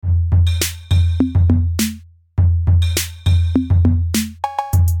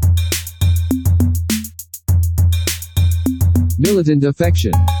Militant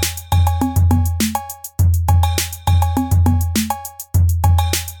affection.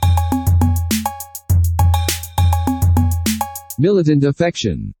 Militant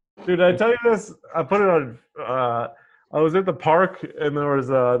affection. Dude, I tell you this. I put it on. I was at the park and there was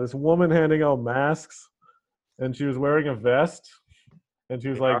this woman handing out masks, and she was wearing a vest, and she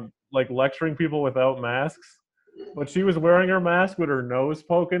was Yeah. like lecturing people without masks, but she was wearing her mask with her nose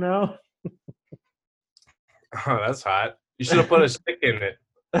poking out. Oh, that's hot. You should have put a stick in it.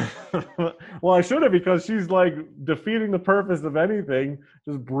 Well, I should have, because she's like defeating the purpose of anything,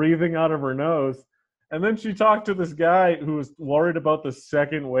 just breathing out of her nose. And then she talked to this guy who was worried about the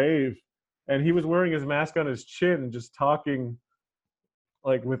second wave, and he was wearing his mask on his chin and just talking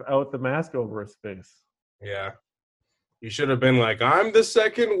like without the mask over his face. Yeah. You should have been like, I'm the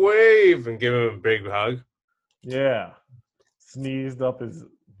second wave, and give him a big hug. Yeah. Sneezed up his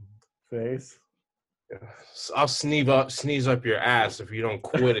face. I'll sneeze up your ass if you don't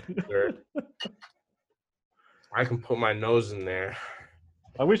quit it, sir. I can put my nose in there.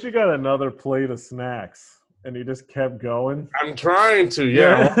 I wish you got another plate of snacks and he just kept going. I'm trying to,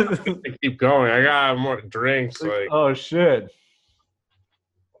 yeah. I want to keep going. I got more drinks. Like, oh shit.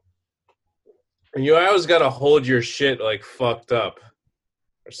 and you always gotta hold your shit like fucked up.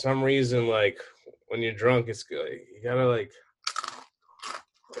 For some reason, like when you're drunk, it's good. You gotta like.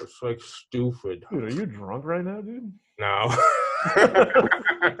 It's like stupid. Dude, are you drunk right now, dude? No.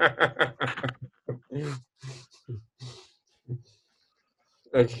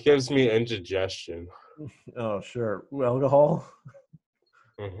 It gives me indigestion. Oh, sure. Alcohol?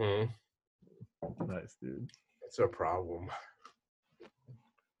 Mm-hmm. Nice, dude. It's a problem.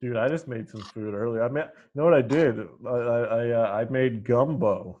 Dude, I just made some food earlier. You know what I did? I made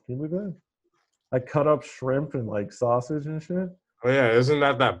gumbo. Can you believe that? I cut up shrimp and like sausage and shit. Oh yeah, isn't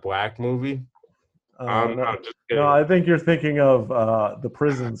that black movie? No, just kidding. no, I think you're thinking of the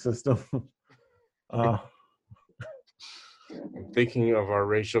prison system. I'm thinking of our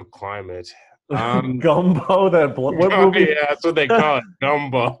racial climate. Gumbo, that what movie? Yeah, that's what they call it,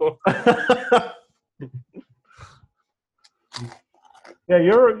 gumbo.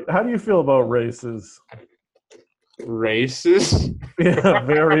 Yeah, how do you feel about races? Races? Yeah,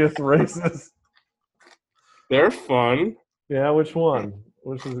 various races. They're fun. Yeah, which one?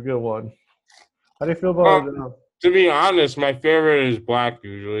 Which is a good one? How do you feel about? To be honest, my favorite is black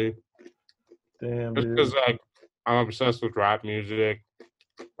usually. Damn, just dude. because like I'm obsessed with rap music.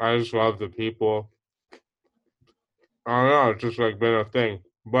 I just love the people. I don't know, it's just like been a thing.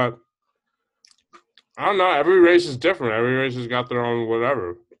 But I don't know, every race is different. Every race has got their own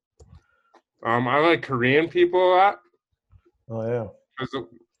whatever. I like Korean people a lot. Oh yeah. 'Cause,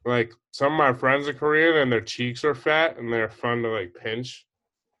 like some of my friends are Korean and their cheeks are fat and they're fun to like pinch.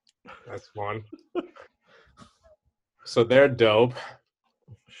 That's fun. So they're dope.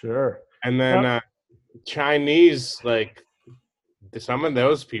 Sure. And then Chinese, like some of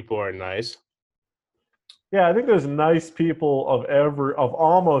those people are nice. Yeah, I think there's nice people of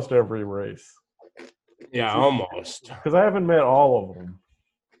almost every race. Yeah, almost. Because I haven't met all of them.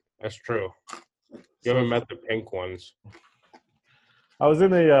 That's true. You haven't met the pink ones. I was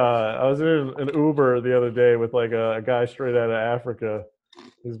in an Uber the other day with like a guy straight out of Africa.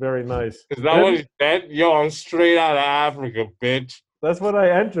 He's very nice. Is that what he said? Yo, I'm straight out of Africa, bitch. That's what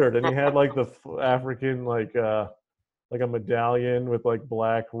I entered, and he had like the African like a medallion with like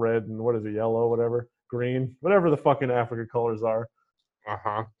black, red, and what is it, yellow, whatever, green, whatever the fucking Africa colors are.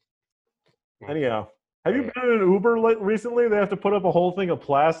 Uh-huh. Anyhow, have you been in an Uber recently? They have to put up a whole thing of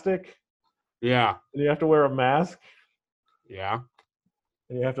plastic. Yeah. And you have to wear a mask. Yeah.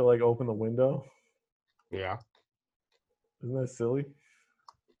 And you have to like open the window. Yeah. Isn't that silly?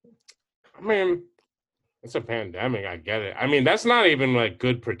 I mean, it's a pandemic. I get it. I mean, that's not even like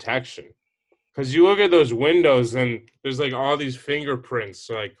good protection. Because you look at those windows and there's like all these fingerprints.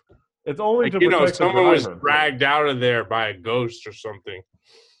 Like, it's only like, to protect someone the was driver. dragged out of there by a ghost or something.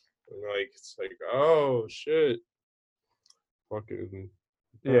 And like, it's like, oh shit. Fucking.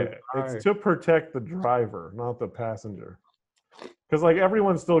 Yeah, it's to protect the driver, not the passenger. Because like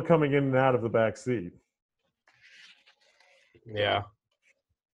everyone's still coming in and out of the back seat. Yeah.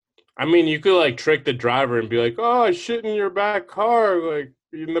 I mean, you could like trick the driver and be like, "Oh, I shit in your back car, like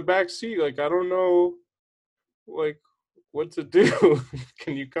in the back seat. Like I don't know, like what to do.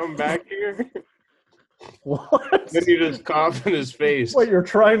 Can you come back here?" What? Then you just cough in his face. What, you're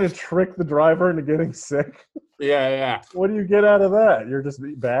trying to trick the driver into getting sick? Yeah, yeah. What do you get out of that? You're just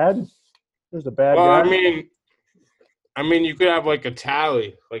bad? There's a bad Well, guy? I mean, you could have like a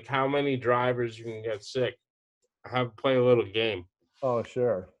tally, like how many drivers you can get sick. Play a little game. Oh,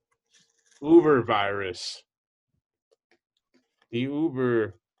 sure. Uber virus. The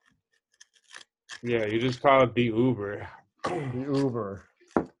Uber. Yeah, you just call it the Uber. The Uber.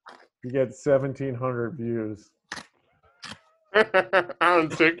 You get 1,700 views. On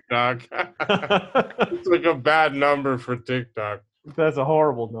TikTok. It's like a bad number for TikTok. That's a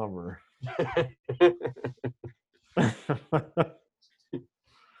horrible number.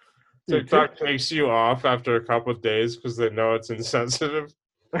 Dude, TikTok takes you off after a couple of days because they know it's insensitive.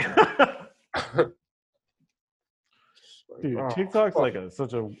 Dude, Oh, TikTok's like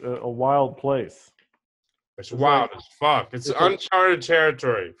such a wild place. it's wild as fuck. It's uncharted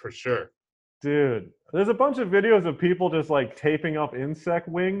territory for sure. Dude, there's a bunch of videos of people just like taping up insect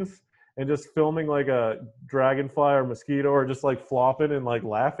wings and just filming like a dragonfly or mosquito or just like flopping and like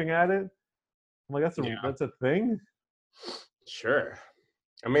laughing at it. I'm like, that's a thing? Sure.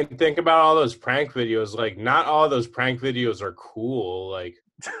 I mean, think about all those prank videos. Like, not all those prank videos are cool. Like,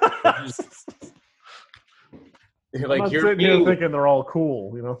 I'm not sitting here thinking they're all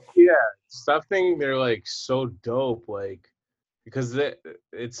cool, you know? Yeah, something they're like so dope, like because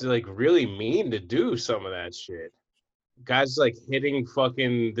it's like really mean to do some of that shit. Guys like hitting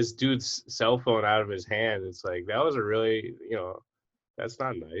fucking this dude's cell phone out of his hand. It's like that was a really, that's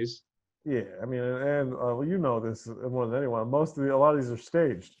not nice. Yeah, I mean, and well, you know this more than anyone. A lot of these are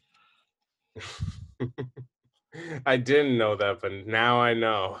staged. I didn't know that, but now I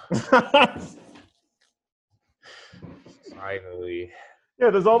know. Finally. Yeah,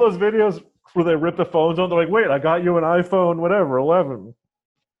 there's all those videos where they rip the phones on. They're like, "Wait, I got you an iPhone, whatever, 11."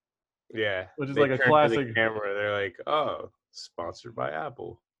 Yeah, which is they like a turn to classic the camera. They're like, "Oh, sponsored by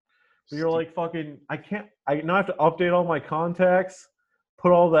Apple." So you're like, "Fucking, I now have to update all my contacts,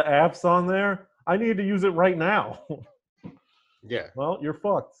 put all the apps on there. I need to use it right now." Yeah. Well, you're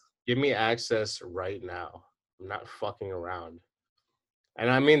fucked. Give me access right now. I'm not fucking around. And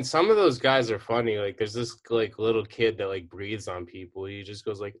I mean, some of those guys are funny. Like, there's this like little kid that like breathes on people. He just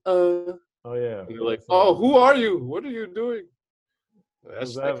goes like, Oh yeah. And they're like, "Oh, who are you? What are you doing?"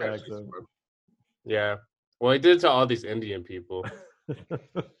 That's that kind of accent. Yeah. Well, he did it to all these Indian people.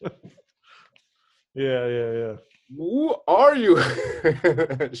 Yeah. Who are you?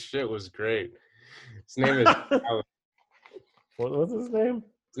 Shit was great. His name is Talum. What's his name?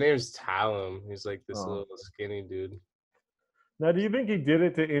 His name is Talum. He's like this little skinny dude. Now, do you think he did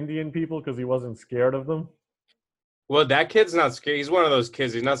it to Indian people because he wasn't scared of them? Well, that kid's not scared. He's one of those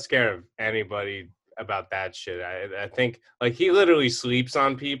kids. He's not scared of anybody about that shit. I think like he literally sleeps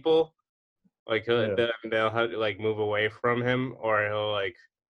on people. Like they'll like move away from him, or he'll like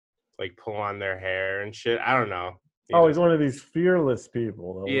pull on their hair and shit. I don't know. He's one of these fearless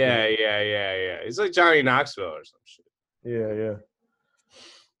people. Yeah. He's like Johnny Knoxville or some shit. Yeah.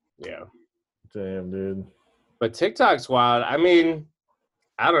 Damn, dude. But TikTok's wild. I mean,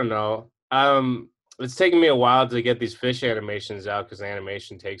 I don't know. It's taking me a while to get these fish animations out because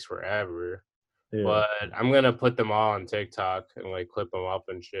animation takes forever. Yeah. But I'm gonna put them all on TikTok and like clip them up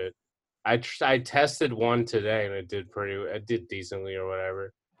and shit. I tested one today and it did decently or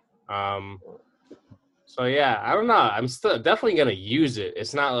whatever. So yeah, I don't know. I'm still definitely gonna use it.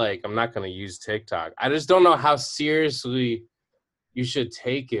 It's not like I'm not gonna use TikTok. I just don't know how seriously you should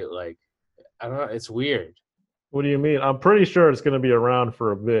take it. Like, I don't know. It's weird. What do you mean? I'm pretty sure it's gonna be around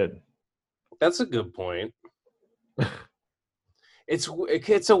for a bit. That's a good point.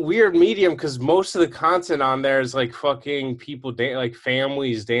 It's a weird medium because most of the content on there is like fucking people like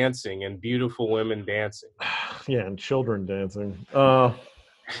families dancing and beautiful women dancing. Yeah, and children dancing. But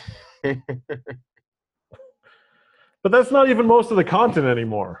that's not even most of the content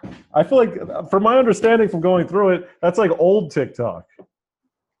anymore. I feel like, from my understanding from going through it, that's like old TikTok.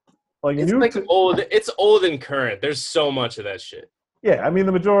 Like it's old and current. There's so much of that shit. Yeah, I mean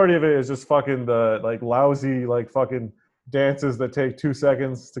the majority of it is just fucking the like lousy like fucking dances that take 2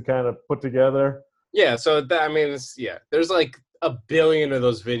 seconds to kind of put together. Yeah, so there's like a billion of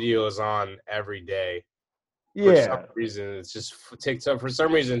those videos on every day. Yeah. For some reason, it's just TikTok. For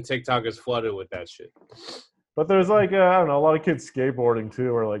some reason, TikTok is flooded with that shit. But there's like I don't know, a lot of kids skateboarding too,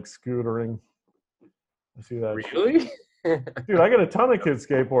 or like scootering. I see that. Really? Dude, I get a ton of kids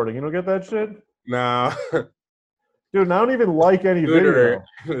skateboarding. You don't get that shit? No. Dude, I don't even like any video.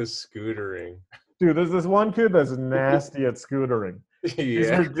 Scootering. Dude, there's this one kid that's nasty at scootering. Yeah.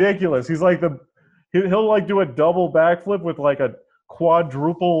 He's ridiculous. He's like he'll like do a double backflip with like a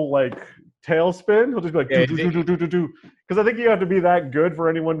quadruple like tailspin. He'll just be like do. Because I think you have to be that good for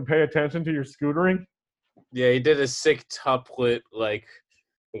anyone to pay attention to your scootering. Yeah, he did a sick tuplet like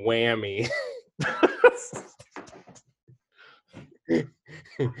whammy.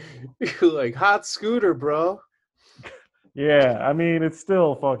 Like hot scooter, bro. Yeah, I mean it's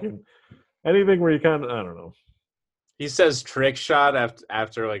still fucking anything where you kind of I don't know. He says trick shot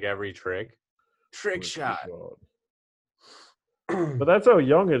after like every trick. Trick shot. But that's how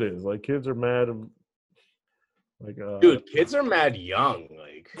young it is. Like kids are mad. Like Dude, kids are mad young.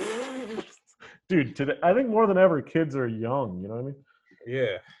 Like, dude, today I think more than ever, kids are young. You know what I mean?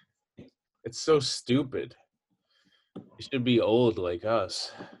 yeah, it's so stupid. You should be old like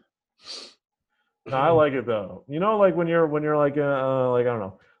us. No, I like it though. You know, like when you're like I don't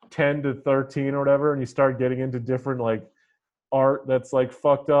know, 10 to 13 or whatever, and you start getting into different like art that's like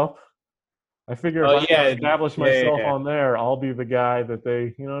fucked up. I figure if I can establish myself on there, I'll be the guy that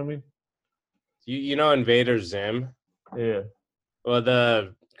they, you know what I mean? You know Invader Zim? Yeah. Well,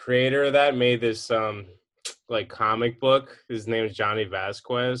 the creator of that made this like comic book. His name is Johnny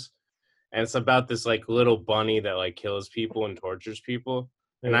Vasquez, and it's about this like little bunny that like kills people and tortures people.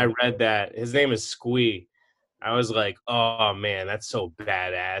 And I read that his name is Squee. I was like, oh man, that's so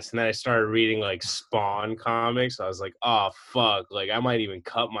badass. And then I started reading like Spawn comics. I was like, oh fuck, like I might even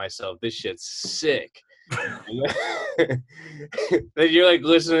cut myself. This shit's sick. Then you're like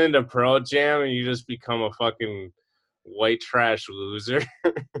listening to Pearl Jam and you just become a fucking white trash loser.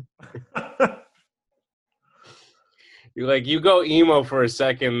 You're like, you go emo for a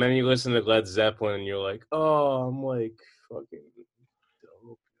second, then you listen to Led Zeppelin and you're like, oh, I'm like fucking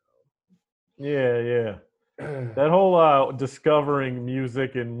dope. Yeah. That whole discovering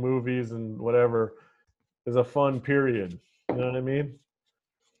music and movies and whatever is a fun period. You know what I mean?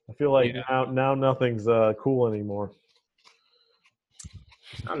 I feel like now nothing's cool anymore.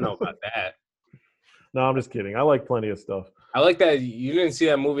 I don't know about that. No, I'm just kidding. I like plenty of stuff. I like that. You didn't see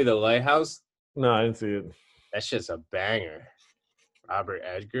that movie, The Lighthouse? No, I didn't see it. That shit's a banger. Robert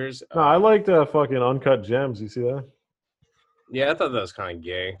Edgers. No, I liked fucking Uncut Gems. You see that? Yeah, I thought that was kind of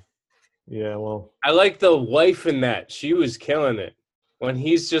gay. Yeah, well, I like the wife in that. She was killing it. When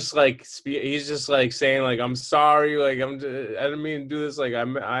he's just like saying like, I'm sorry, like I didn't mean to do this, like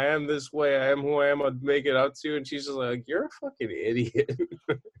I am this way, I am who I am, I'll make it out to you. And she's just like, you're a fucking idiot.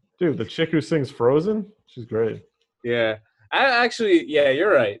 Dude, the chick who sings Frozen, she's great. Yeah.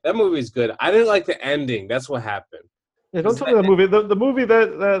 You're right. That movie's good. I didn't like the ending. That's what happened. Yeah, don't tell me that movie. The movie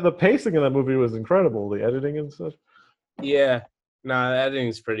the pacing of that movie was incredible. The editing and stuff. Yeah. No, the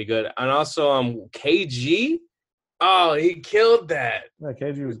editing's pretty good. And also KG. Oh, he killed that. Yeah,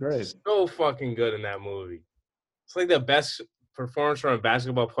 KG was great. So fucking good in that movie. It's like the best performance from a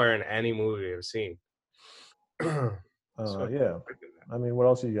basketball player in any movie I've seen. Yeah. I mean, what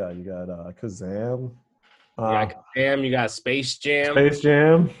else you got? You got Kazam. You got Kazam. You got Space Jam. Space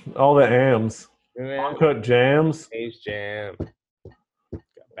Jam. All the AMs. Uncut Jams. Space Jam. Got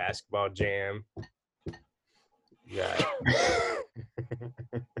Basketball Jam. Yeah.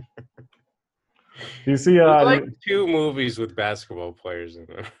 You see, like 2 movies with basketball players in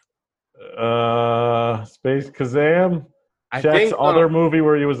them. Space Kazam. Shaq's other movie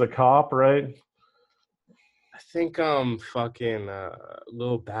where he was a cop, right? I think fucking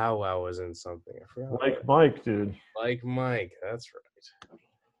Lil Bow Wow was in something. I forgot. Like Mike, dude. Like Mike, that's right.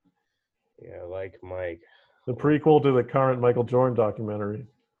 Yeah, Like Mike. The prequel to the current Michael Jordan documentary.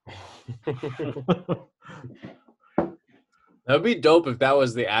 That'd be dope if that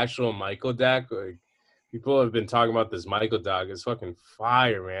was the actual Michael doc. Like, people have been talking about this Michael doc. It's fucking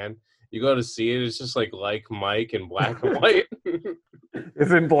fire, man. You go to see it, it's just like Mike in black and white.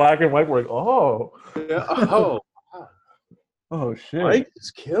 It's in black and white. We're like, oh. Yeah, oh. Oh, shit. Mike is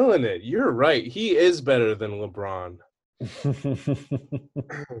killing it. You're right. He is better than LeBron.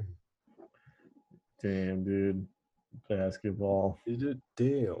 Damn, dude. Basketball.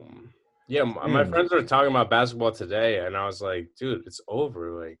 Damn. Yeah, my friends were talking about basketball today, and I was like, dude, it's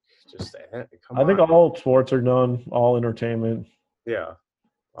over. Like, just come on. I think all sports are done, all entertainment. Yeah.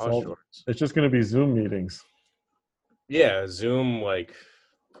 All shorts. It's just going to be Zoom meetings. Yeah, Zoom, like,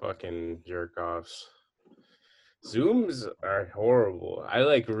 fucking jerk-offs. Zooms are horrible. I,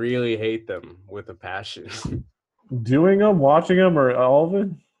 like, really hate them with a passion. Doing them, watching them, or all of it?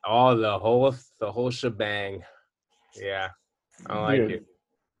 Oh, the whole shebang. Yeah, I don't like it.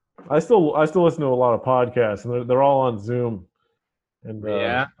 I still listen to a lot of podcasts, and they're all on Zoom. And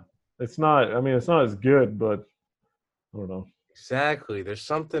yeah, it's not. I mean, it's not as good, but I don't know. Exactly. There's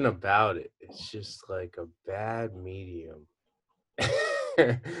something about it. It's just like a bad medium.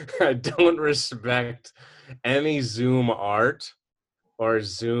 I don't respect any Zoom art or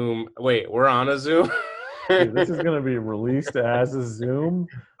Zoom. Wait, we're on a Zoom? Dude, this is going to be released as a Zoom.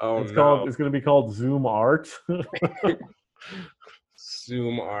 Oh, it's going to be called Zoom Art.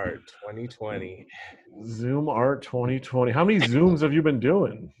 Zoom Art 2020. Zoom Art 2020. How many Zooms have you been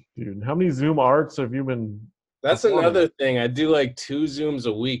doing, dude? How many Zoom Arts have you been That's performing. another thing. I do like 2 Zooms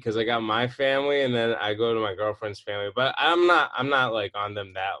a week because I got my family and then I go to my girlfriend's family. But I'm not like on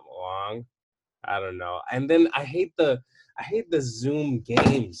them that long. I don't know. And then I hate the Zoom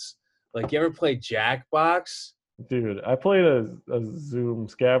games. Like, you ever play Jackbox? Dude, I played a Zoom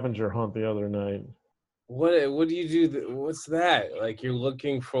scavenger hunt the other night. What do you do? What's that? Like, you're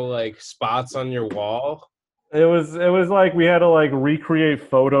looking for like spots on your wall? It was like we had to like recreate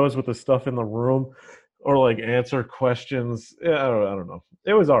photos with the stuff in the room, or like answer questions. Yeah, I don't know.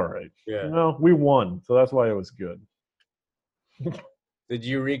 It was all right. Yeah. We won, so that's why it was good. Did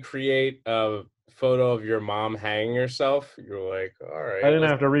you recreate a photo of your mom hanging herself? You were like, all right. I didn't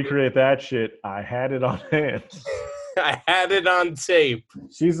have to recreate that shit. I had it on hand. I had it on tape.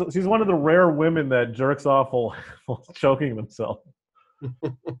 She's one of the rare women that jerks off while choking themselves.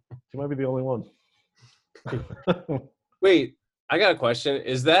 She might be the only one. Wait, I got a question.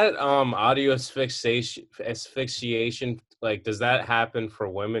 Is that audio asphyxiation, like, does that happen for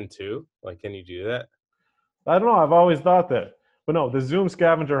women too? Like, can you do that? I don't know. I've always thought that. But no, the Zoom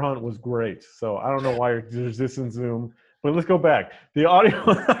scavenger hunt was great. So I don't know why you're resisting Zoom. But let's go back. The audio,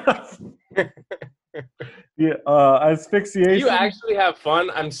 the asphyxiation. You actually have fun?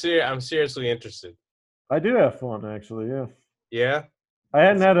 I'm seriously interested. I do have fun, actually. Yeah. Yeah. I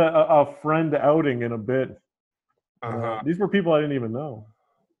hadn't had a friend outing in a bit. Uh-huh. These were people I didn't even know.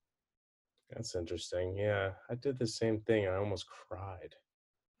 That's interesting. Yeah, I did the same thing. I almost cried.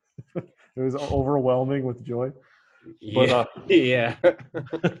 It was overwhelming with joy. Yeah. But, yeah.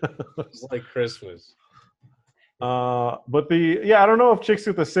 It's like Christmas. I don't know if chicks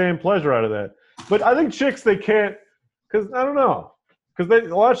get the same pleasure out of that. But I think chicks, they can't, because I don't know. Because a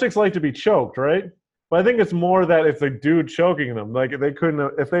lot of chicks like to be choked, right? But I think it's more that it's a dude choking them. Like, they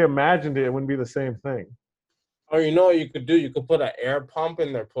couldn't, if they imagined it, it wouldn't be the same thing. Oh, you know what you could do? You could put an air pump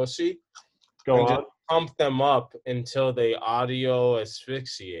in their pussy. Go and on. just pump them up until they audio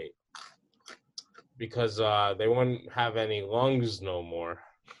asphyxiate. Because they wouldn't have any lungs no more.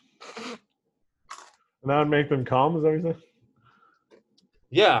 And that would make them calm, is that what you said?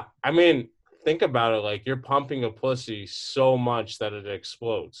 Yeah, I mean, think about it. Like, you're pumping a pussy so much that it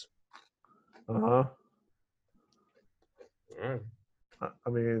explodes. Uh-huh. Mm. I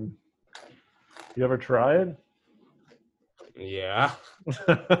mean, you ever try it? Yeah.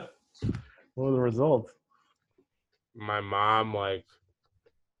 What are the results? My mom, like,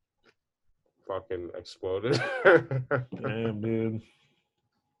 fucking exploded. Damn, dude.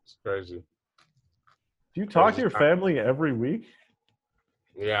 It's crazy. Do you talk to your family every week?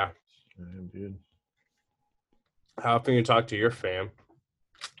 Yeah. Damn, dude. How often you talk to your fam?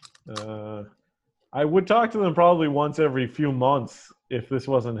 I would talk to them probably once every few months if this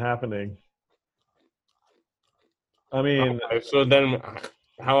wasn't happening. I mean, Okay, so then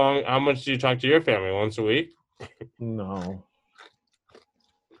how much do you talk to your family? Once a week? no.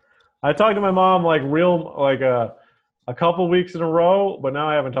 I talked to my mom like a couple weeks in a row, but now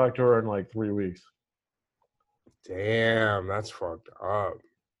I haven't talked to her in like 3 weeks. Damn, that's fucked up.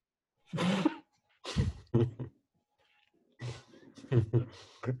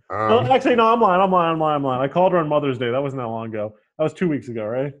 Actually, no, I'm lying. I called her on Mother's Day. That wasn't that long ago. That was 2 weeks ago,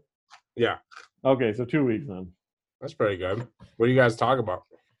 right? Yeah. Okay, so 2 weeks then. That's pretty good. What do you guys talk about?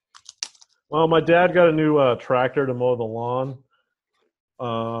 Well, my dad got a new tractor to mow the lawn.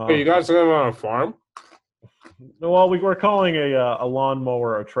 Wait, you guys live on a farm? Well, we're calling a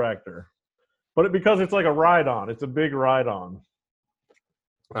lawnmower a tractor, but because it's like a ride-on, it's a big ride-on.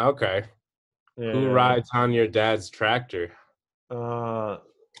 Okay. Yeah. Who rides on your dad's tractor? The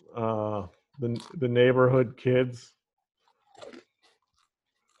neighborhood kids.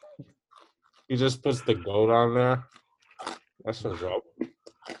 He just puts the goat on there. That's what's up.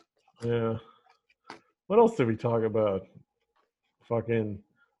 Yeah. What else did we talk about? Fucking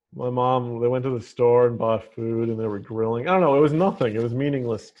my mom, they went to the store and bought food and they were grilling. I don't know. It was nothing. It was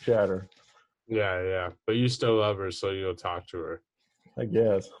meaningless chatter. Yeah. But you still love her, so you'll talk to her. I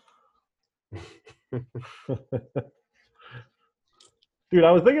guess. Dude,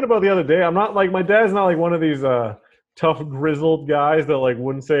 I was thinking about the other day. I'm not like, my dad's not like one of these tough, grizzled guys that like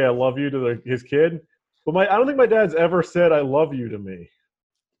wouldn't say I love you to his kid. But I don't think my dad's ever said I love you to me.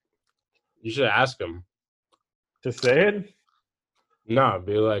 You should ask him. To say it? No,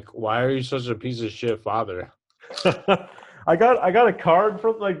 be like, why are you such a piece of shit father? I got a card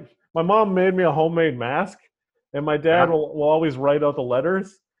from, like, my mom made me a homemade mask, and my dad will always write out the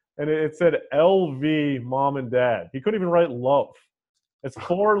letters, and it said LV mom and dad. He couldn't even write love. It's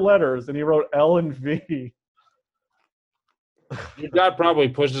 4 letters, and he wrote L and V. Your dad probably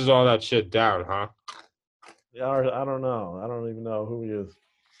pushes all that shit down, huh? Yeah, I don't know. I don't even know who he is.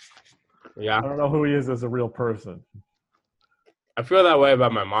 Yeah, I don't know who he is as a real person. I feel that way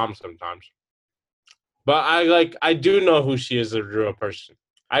about my mom sometimes. But I do know who she is as a real person.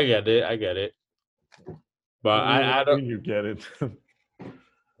 I get it. But I What do you don't mean you get it?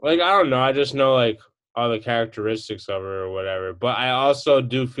 I don't know. I just know like all the characteristics of her or whatever. But I also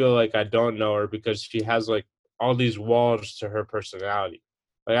do feel like I don't know her because she has like all these walls to her personality.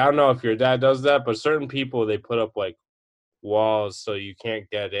 Like I don't know if your dad does that, but certain people they put up like walls so you can't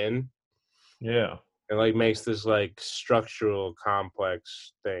get in. Yeah. It like makes this like structural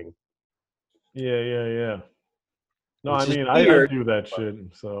complex thing. Yeah. No, I Which is mean, I weird. do that shit,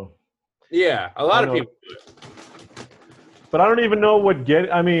 so Yeah, a I lot of know. people. But I don't even know what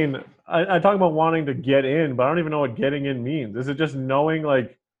I mean, I talk about wanting to get in, but I don't even know what getting in means. Is it just knowing, I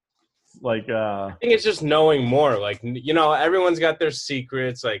think it's just knowing more. Like everyone's got their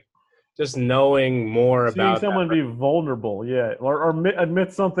secrets. Like just knowing more seeing about that. someone be vulnerable, yeah, or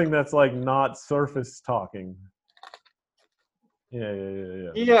admit something that's like not surface talking.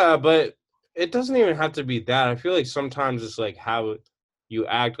 Yeah. Yeah, but it doesn't even have to be that. I feel like sometimes it's like how you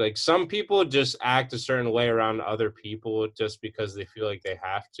act. Like some people just act a certain way around other people just because they feel like they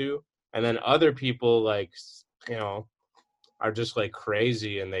have to, and then other people like you know are just like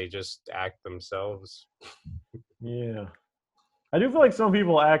crazy and they just act themselves. Yeah. I do feel like some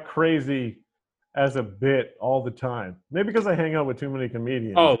people act crazy as a bit all the time. Maybe because I hang out with too many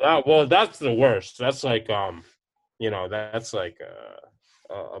comedians. Oh, that's the worst. That's like that's like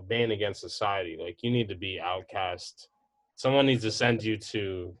a bane against society. Like you need to be outcast. Someone needs to send you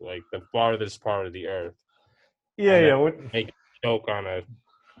to like the farthest part of the earth. Yeah. Make a joke on a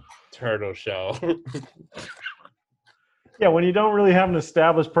turtle shell. Yeah, when you don't really have an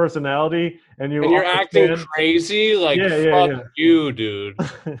established personality and you And you're acting understand. crazy, like fuck you, dude.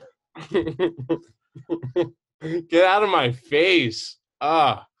 Get out of my face.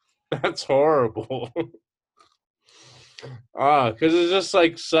 That's horrible. Because it's just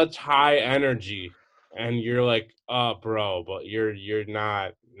like such high energy. And you're like, bro, but you're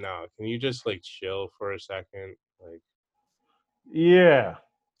not. No, can you just like chill for a second? Like, Yeah.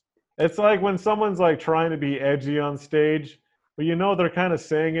 It's like when someone's like trying to be edgy on stage, but they're kind of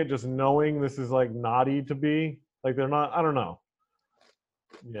saying it just knowing this is like naughty to be. Like they're not, I don't know.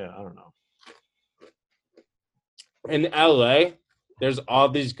 Yeah, I don't know. in LA, there's all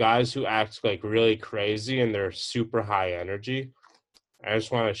these guys who act like really crazy and they're super high energy. I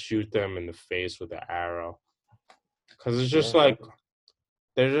just want to shoot them in the face with an arrow. Because it's just like,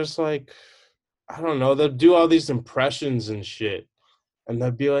 they're just like, I don't know, they'll do all these impressions and shit. And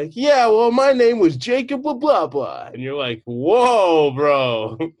they'll be like, yeah, well, my name was Jacob, blah, blah, blah. And you're like, whoa,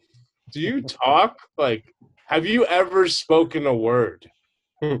 bro. Do you talk? Like, have you ever spoken a word?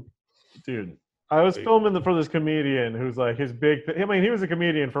 Dude, I was filming for this comedian who's like his big, I mean, he was a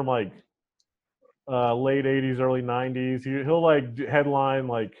comedian from like late 80s, early 90s. He'll like headline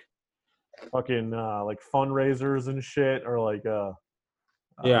like fucking like fundraisers and shit, or like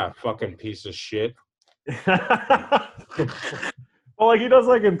yeah, fucking piece of shit. well, like he does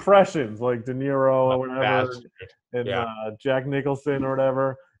like impressions, like De Niro or whatever, and Yeah. Jack Nicholson or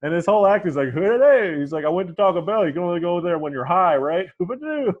whatever. And his whole act is like, hey, he's like, I went to Taco Bell. You can only go there when you're high, right? It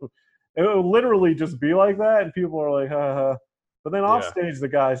would literally just be like that, and people are like, ha. But then off stage, the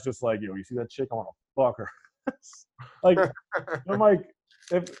guy's just like, yo, you see that chick? I want to fuck her. Like, I'm like,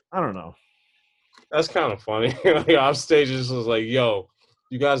 I don't know. That's kind of funny. Like off stage, just was like, yo,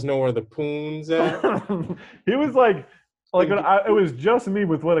 you guys know where the poon's at? He was like it was just me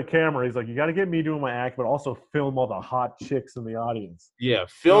with a camera. He's like, you got to get me doing my act, but also film all the hot chicks in the audience. Yeah,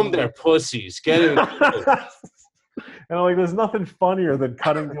 film their pussies. Get in. And I'm like, there's nothing funnier than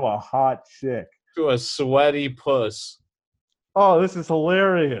cutting to a hot chick. To a sweaty puss. Oh, this is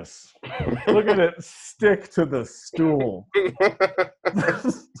hilarious. Look at it stick to the stool.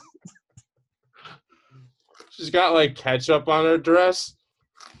 She's got like ketchup on her dress.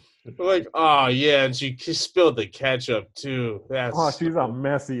 Like, oh yeah, and she spilled the ketchup too. She's a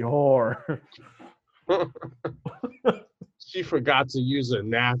messy whore. She forgot to use a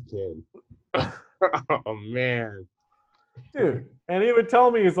napkin. Oh man. Dude, and he would tell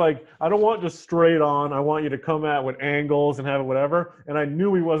me, he's like, I don't want just straight on. I want you to come at with angles and have it whatever. And I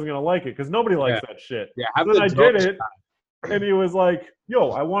knew he wasn't going to like it because nobody likes that shit. Yeah, so then I did it, and he was like, yo,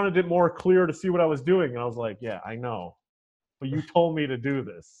 I wanted it more clear to see what I was doing. And I was like, yeah, I know. But you told me to do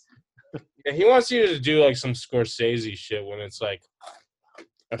this. Yeah, he wants you to do like some Scorsese shit when it's like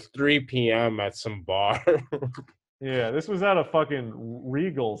at 3 p.m. at some bar. Yeah, this was at a fucking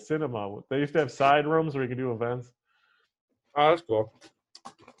Regal Cinema. They used to have side rooms where you could do events. Oh, that's cool.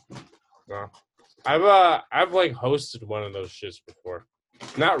 No. I've like hosted one of those shits before.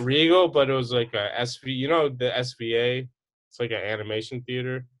 not Regal, but it was like a SV. You know the SVA? It's like an animation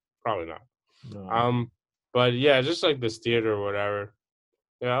theater. Probably not. No. But yeah, just like this theater or whatever.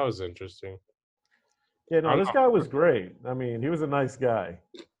 Yeah, that was interesting. Yeah, no, I'm this guy was great. I mean, he was a nice guy.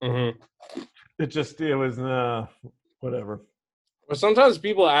 mm-hmm. It was whatever. But sometimes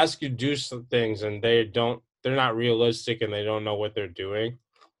people ask you to do some things and they're not realistic and they don't know what they're doing.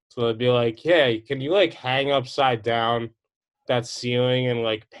 So they'd be like, "Hey, can you like hang upside down that ceiling and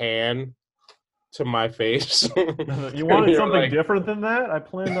like pan to my face?" You wanted You're something like, different than that? I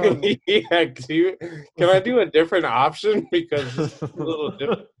planned on. yeah, can I do a different option because it's a little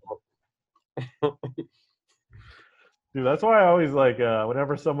different. Dude, that's why I always like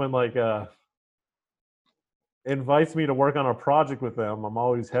whenever someone like invites me to work on a project with them, I'm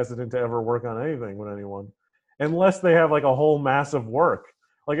always hesitant to ever work on anything with anyone, unless they have like a whole massive work.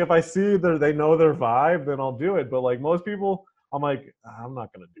 Like if I see they know their vibe, then I'll do it. But like most people, I'm like, I'm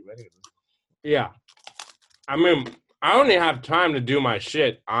not gonna do any of this. Yeah, I mean, I only have time to do my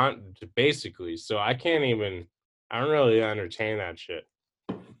shit on basically, so I can't even. I don't really entertain that shit.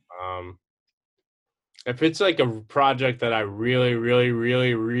 If it's like a project that I really, really,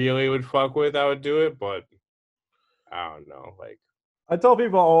 really, really would fuck with, I would do it. But I don't know, like. I tell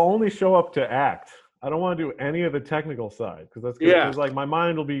people I'll only show up to act. I don't want to do any of the technical side because that's good. Yeah. Because like my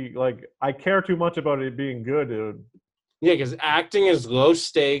mind will be like, I care too much about it being good, dude. Yeah, because acting is low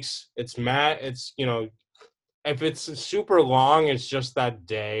stakes. It's It's if it's super long, it's just that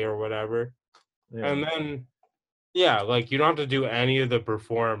day or whatever. Yeah. And then, yeah, like you don't have to do any of the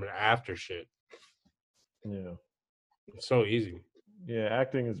perform and after shit. Yeah. It's so easy. Yeah,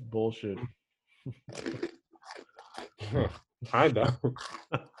 acting is bullshit. Kinda.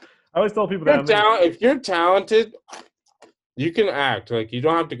 I always tell people that. If you're talented, you can act. Like you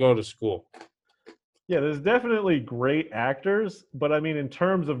don't have to go to school. Yeah, there's definitely great actors, but I mean, in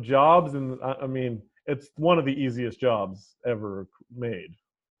terms of jobs, and I mean, it's one of the easiest jobs ever made.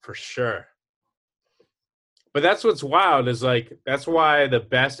 For sure. But that's what's wild is like that's why the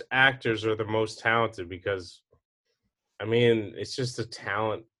best actors are the most talented because I mean it's just a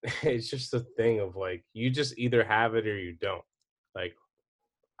talent. It's just a thing of like you just either have it or you don't. Like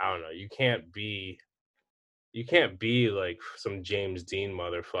I don't know, you can't be like some James Dean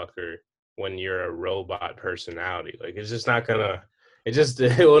motherfucker when you're a robot personality. Like it's just not gonna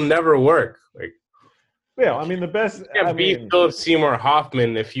it will never work. Like yeah, I mean the best you can't be Philip Seymour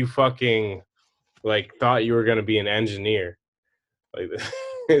Hoffman if you fucking like thought you were gonna be an engineer. Like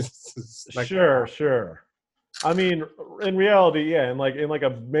it's sure. I mean, in reality, yeah, in like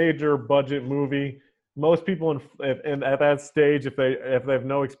a major budget movie, most people in at that stage, if they have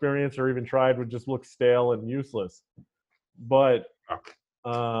no experience or even tried, would just look stale and useless. But I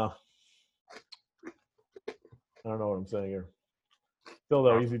don't know what I'm saying here. Still,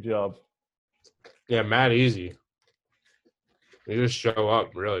 though, easy job. Yeah, mad easy. You just show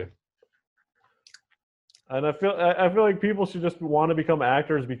up, really. And I feel like people should just want to become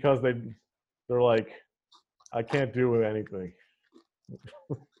actors because they're like, I can't do anything.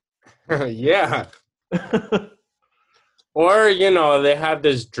 Yeah. Or, they have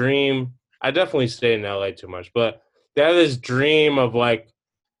this dream. I definitely stay in LA too much, but they have this dream of like,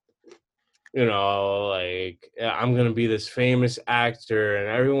 like I'm going to be this famous actor and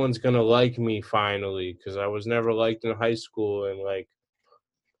everyone's going to like me finally because I was never liked in high school. And like,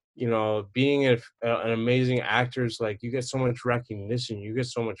 being an amazing actor is like you get so much recognition, you get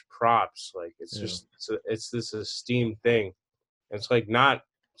so much props. Like it's just it's this esteemed thing. It's like not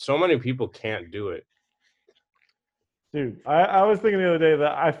so many people can't do it. Dude, I was thinking the other day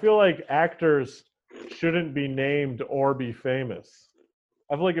that I feel like actors shouldn't be named or be famous.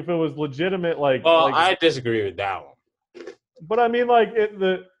 I feel like if it was legitimate, I disagree with that one. But I mean, like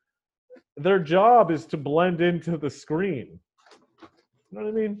their job is to blend into the screen. You know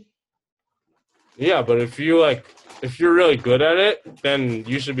what I mean? Yeah, but if you're really good at it, then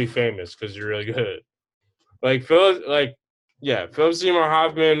you should be famous because you're really good at it. Like Philip Seymour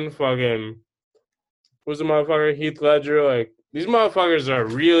Hoffman, fucking who's the motherfucker? Heath Ledger. Like these motherfuckers are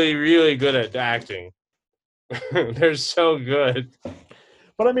really, really good at acting. They're so good.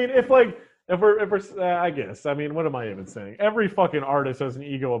 But I mean, if we're I guess, I mean, what am I even saying? Every fucking artist has an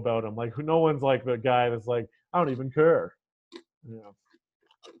ego about him. Like, no one's like the guy that's like, I don't even care. Yeah.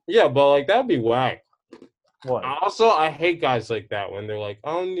 Yeah, but like that'd be whack. What? Also, I hate guys like that when they're like,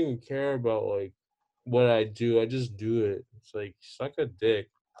 I don't even care about like what I do. I just do it. It's like suck a dick.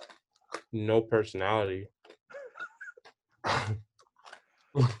 No personality. I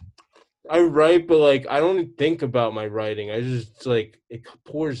write, but like I don't think about my writing. I just like it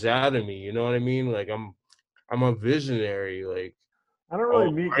pours out of me. You know what I mean? Like I'm a visionary. Like I don't really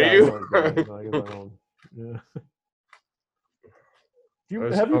Oh, meet are guys you? like that. No, I guess I don't. Yeah.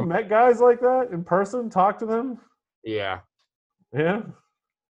 There's Have you some- met guys like that in person? Talk to them? Yeah, Yeah.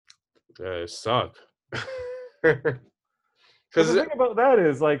 they suck. Because Because the thing about that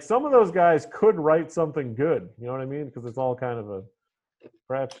is, like, some of those guys could write something good. You know what I mean? Because it's all kind of a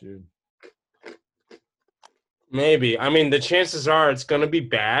crapshoot. maybe, I mean, the chances are it's gonna be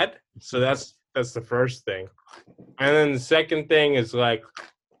bad. So that's the first thing, and then the second thing is like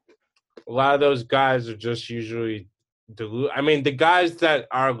a lot of those guys are just usually I mean, the guys that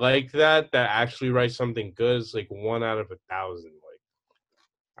are like that actually write something good is like 1 out of 1,000. Like,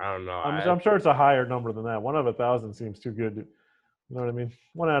 I don't know. I'm sure it's a higher number than that. 1 out of 1,000 seems too good. You know what I mean?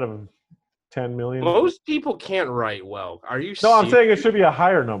 1 out of 10 million. Most people can't write well. Are you? No, I'm serious? saying it should be a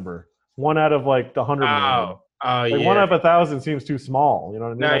higher number. 1 out of the 100 million. Oh, Like yeah. 1 out of 1,000 seems too small. You know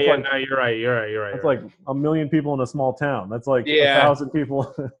what I mean? No, That's yeah, like no, you're right. You're right. that's like 1 million people in a small town. That's like Yeah. 1,000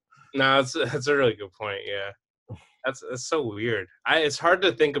 people. No, that's a really good point. Yeah, that's so weird. It's hard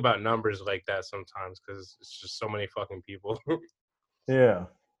to think about numbers like that sometimes because it's just so many fucking people. Yeah.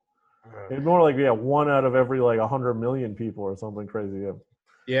 It's more like 1 out of every like 100 million people or something crazy. Yeah.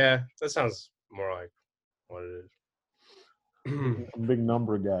 Yeah, that sounds more like what it is. Big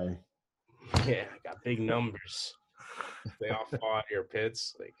number guy. Yeah, I got big numbers. They all fall out of your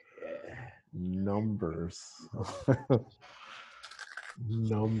pits. Like, yeah. Numbers.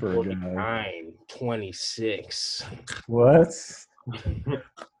 Number guy. 49, 26. What?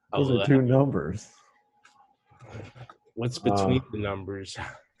 Those are 11. two numbers. What's between the numbers?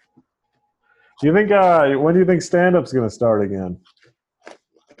 Do you think when do you think stand-up's gonna start again?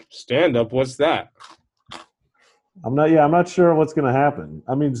 Stand up. What's that? I'm not sure what's gonna happen.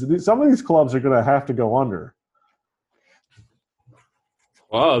 I mean, some of these clubs are gonna have to go under.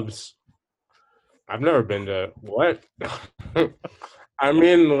 Clubs. I've never been to what? I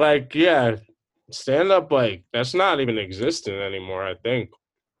mean, like, yeah, stand up, like, that's not even existent anymore, I think.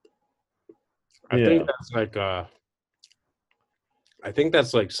 I think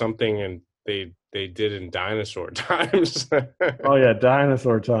that's like something they did in dinosaur times. Oh yeah,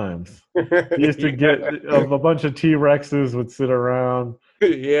 dinosaur times. You used to get a bunch of T-Rexes would sit around,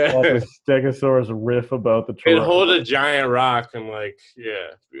 yeah. let the Stegosaurus riff about the They'd T-Rex. hold a giant rock and like, yeah,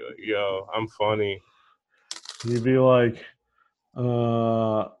 be like, yo, I'm funny. You'd be like,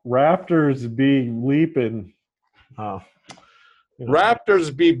 raptors be leaping. Oh, you know.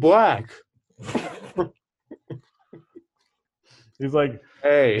 Raptors be black. He's like,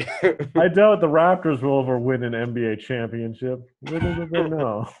 Hey. I doubt the Raptors will ever win an NBA championship.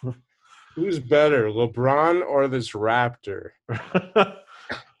 No. Who's better, LeBron or this Raptor?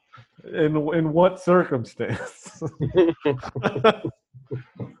 In what circumstance?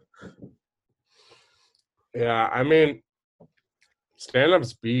 Yeah, I mean,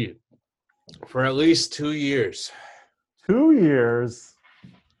 stand-up's beat for at least 2 years. 2 years.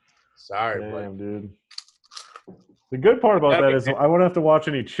 Sorry, Damn, dude. The good part about Yeah, that is I won't have to watch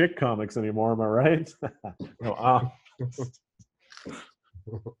any chick comics anymore. Am I right? No,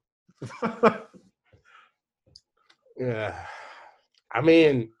 yeah. I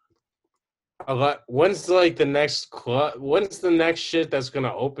mean, when's like the next club? When's the next shit that's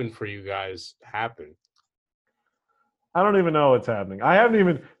gonna open for you guys happen? I don't even know what's happening. I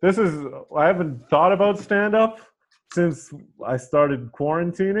haven't thought about stand up since I started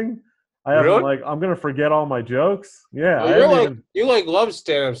quarantining. I haven't Really? like I'm gonna forget all my jokes. Yeah, I Well, haven't you love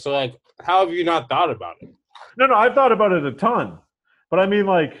stand-up, so like, how have you not thought about it? No, I've thought about it a ton. But I mean,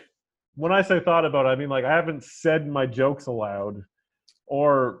 like, when I say thought about it, I mean, like, I haven't said my jokes aloud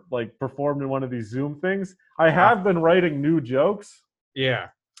or, like, performed in one of these Zoom things. I have been writing new jokes, Yeah.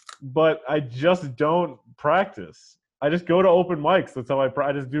 but I just don't practice. I just go to open mics. That's how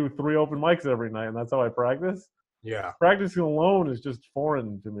I just do 3 open mics every night, and that's how I practice. Yeah. Practicing alone is just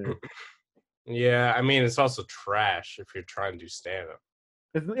foreign to me. Yeah, I mean, it's also trash if you're trying to do stand-up.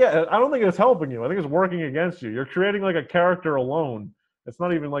 I don't think it's helping you. I think it's working against you. You're creating, like, a character alone. It's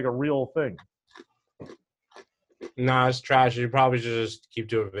not even, like, a real thing. Nah, it's trash. You probably should just keep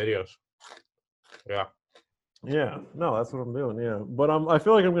doing videos. Yeah. Yeah, no, that's what I'm doing. Yeah, but I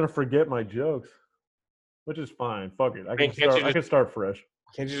feel like I'm gonna forget my jokes, which is fine. Fuck it. I can start fresh.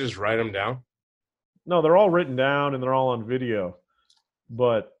 Can't you just write them down? No, they're all written down and they're all on video,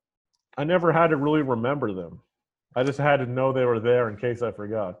 but I never had to really remember them. I just had to know they were there in case I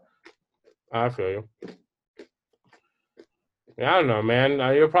forgot. I feel you. Yeah, I don't know, man.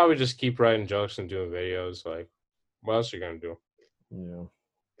 You'll probably just keep writing jokes and doing videos. Like, what else are you gonna do? Yeah,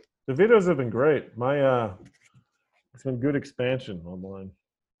 the videos have been great. It's been good expansion online.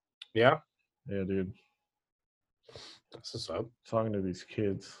 Yeah. Yeah, dude. That's what's up. Talking to these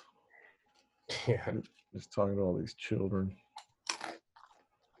kids. Yeah. Just talking to all these children.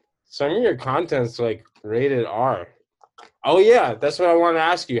 Some of your content's like rated R. Oh yeah, that's what I want to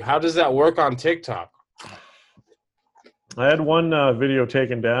ask you. How does that work on TikTok? I had one video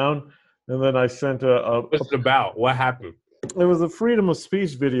taken down, and then I sent What's it about? What happened? it was a freedom of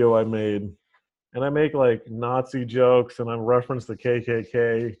speech video I made, and I make like Nazi jokes and I reference the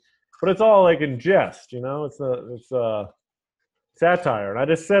KKK, but it's all like in jest, you know. It's satire, and I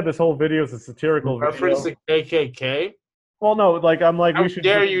just said this whole video is a satirical Reference video. the KKK? Well, no, like I'm like How we should.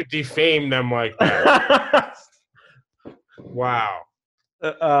 dare you defame them like that? Wow.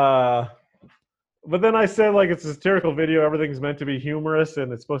 But then I said like it's a satirical video. Everything's meant to be humorous,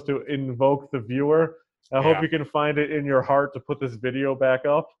 and it's supposed to invoke the viewer. I hope Yeah. you can find it in your heart to put this video back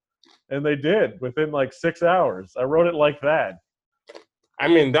up. And they did within like 6 hours. I wrote it like that. I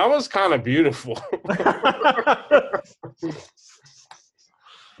mean, that was kind of beautiful.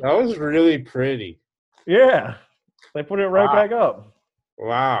 That was really pretty. Yeah. They put it right Wow. back up.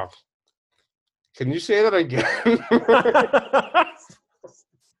 Wow. Can you say that again?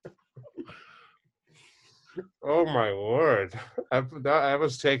 Oh my lord. I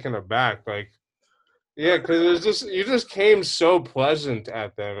was taken aback. Like, yeah, because it was just you just came so pleasant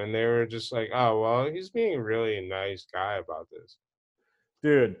at them, and they were just like, "Oh well, he's being really a nice guy about this."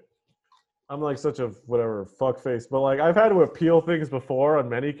 Dude, I'm like such a whatever fuckface, but like I've had to appeal things before on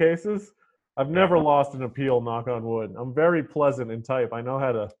many cases. I've never lost an appeal, knock on wood. I'm very pleasant in type. I know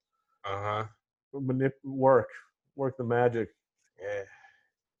how to Uh huh. work the magic. Yeah.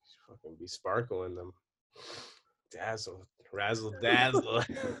 Fucking be sparkling them. Dazzle, razzle, dazzle.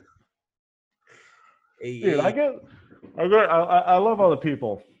 Hey, Dude, I love all the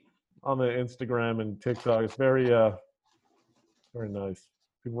people on the Instagram and TikTok. It's very nice.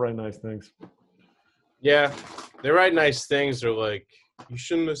 People write nice things. yeah, they write nice things. They're like, you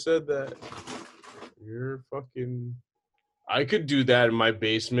shouldn't have said that. You're fucking. I could do that in my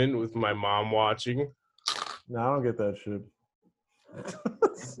basement with my mom watching. No, I don't get that shit.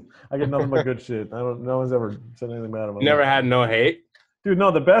 I get nothing but good shit. No one's ever said anything bad about me. Never had no hate. Dude,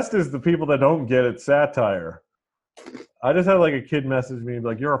 no, the best is the people that don't get it satire. I just had like a kid message me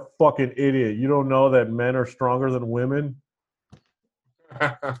like, "You're a fucking idiot. You don't know that men are stronger than women."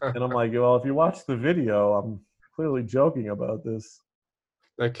 And I'm like, "Well, if you watch the video, I'm clearly joking about this."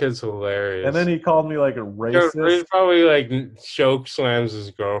 That kid's hilarious. And then he called me like a He racist. probably like choke slams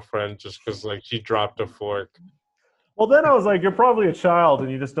his girlfriend just because like she dropped a fork. Well, then I was like, "You're probably a child and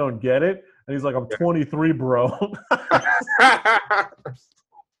you just don't get it." And he's like, "I'm 23, bro."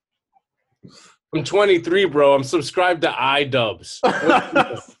 I'm 23, bro. I'm subscribed to iDubbbz.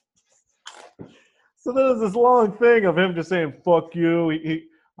 So there's this long thing of him just saying "fuck you."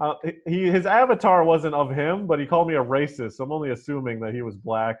 His avatar wasn't of him, but he called me a racist. So I'm only assuming that he was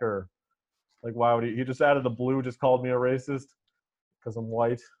black or like why would he just out of the blue just called me a racist because I'm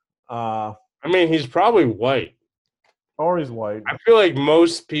white. I mean, he's probably white. Or he's white. I feel like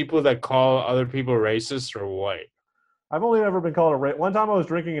most people that call other people racist are white. I've only ever been called a racist. One time I was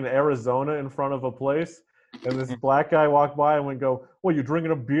drinking in Arizona in front of a place, and this black guy walked by and would go, "Well, you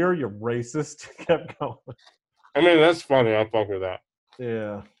drinking a beer? You racist." Kept going. I mean, that's funny. I fuck with that.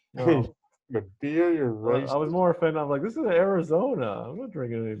 Yeah. No. The beer, you're racist. I was more offended. I'm like, this is Arizona. I'm not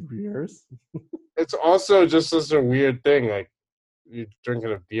drinking any beers. It's also just such a weird thing. Like, you're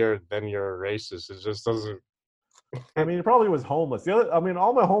drinking a beer, then you're a racist. It just doesn't. I mean, he probably was homeless.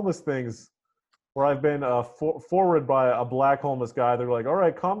 All my homeless things where I've been forwarded by a black homeless guy, they're like, "All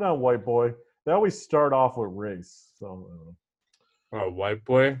right, calm down, white boy." They always start off with race. So, Oh, white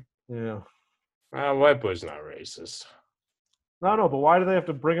boy? yeah. White boy's not racist. No, but why do they have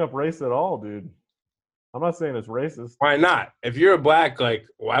to bring up race at all, dude? I'm not saying it's racist. Why not? If you're a black, like,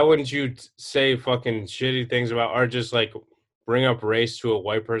 why wouldn't you say fucking shitty things about, or just like bring up race to a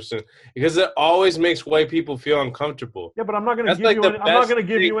white person? Because it always makes white people feel uncomfortable. Yeah, but I'm not going to That's give like you. the I'm not best going to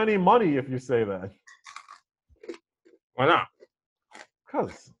give thing- you any money if you say that. Why not?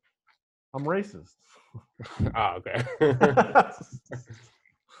 Because I'm racist. Oh, okay.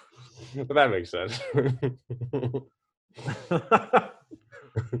 Well, that makes sense.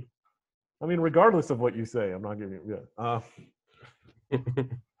 I mean, regardless of what you say, I'm not giving you. Yeah.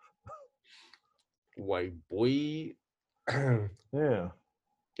 White boy. Yeah.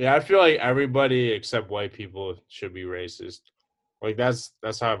 Yeah, I feel like everybody except white people should be racist. Like that's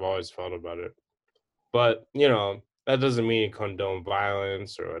how I've always felt about it. But you know, that doesn't mean you condone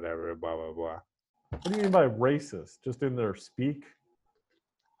violence or whatever. Blah blah blah. What do you mean by racist? Just in their speak?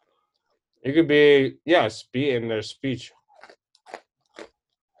 It could be in their speech.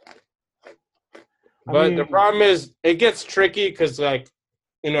 But the mean, problem is, it gets tricky because, like,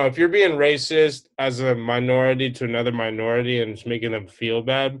 if you're being racist as a minority to another minority and it's making them feel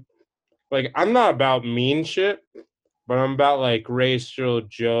bad, like, I'm not about mean shit, but I'm about, like, racial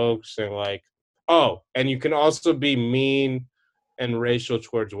jokes and, like, oh, and you can also be mean and racial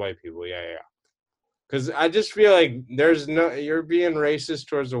towards white people. Yeah, yeah. Because I just feel like you're being racist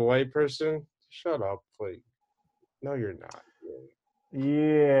towards a white person. Shut up, like, no, you're not.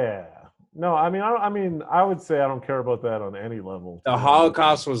 yeah. No, I mean, I would say I don't care about that on any level. The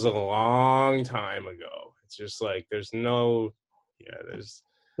Holocaust was a long time ago. It's just like there's There's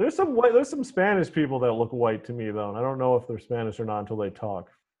some Spanish people that look white to me though, and I don't know if they're Spanish or not until they talk.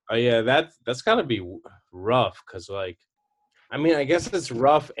 oh yeah, that's gotta be rough because, like, I mean, I guess it's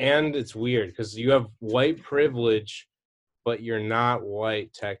rough and it's weird because you have white privilege, but you're not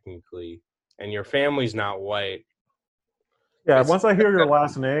white technically, and your family's not white. Yeah, It's- once I hear your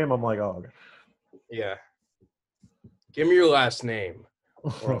last name, I'm like, oh. Yeah. Give me your last name,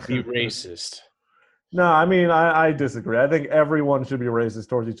 or I'll be racist. No, I mean, I disagree. I think everyone should be racist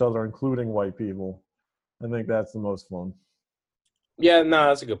towards each other, including white people. I think that's the most fun. Yeah, no,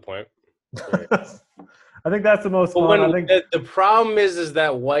 that's a good point. I think that's the most But fun. I think the problem is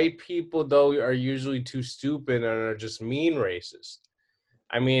that white people, though, are usually too stupid and are just mean racist.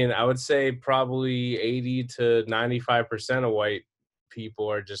 I mean, I would say probably 80 to 95% of white people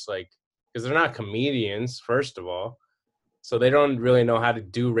are just like, because they're not comedians, first of all. So they don't really know how to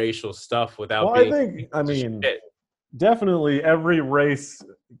do racial stuff without well, being. I mean, definitely every race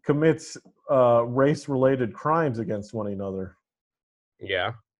commits race-related crimes against one another.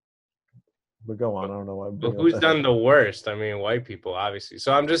 Yeah. But go on, I don't know why. But who's done the worst? I mean, white people, obviously.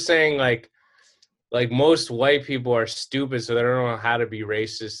 So I'm just saying, like most white people are stupid, so they don't know how to be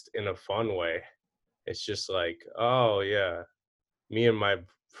racist in a fun way. It's just like, oh yeah, me and my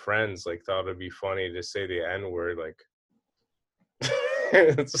friends like thought it'd be funny to say the N-word. Like,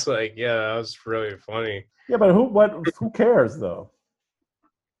 it's like, yeah, that was really funny. Yeah, but who cares though?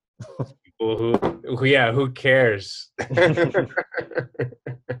 People who cares?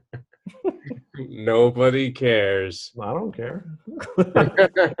 Nobody cares. I don't care.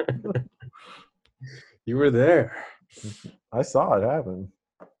 You were there. I saw it happen.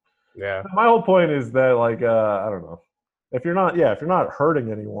 Yeah. My whole point is that, like, I don't know. If you're not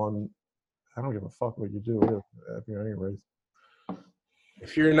hurting anyone, I don't give a fuck what you do if you're any race.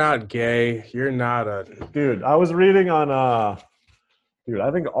 If you're not gay, you're not a Dude, I was reading on I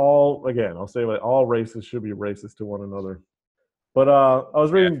think all races should be racist to one another. But I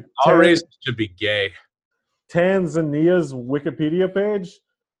was reading all races should be gay. Tanzania's Wikipedia page.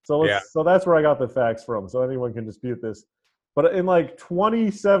 So so that's where I got the facts from. So anyone can dispute this. But in like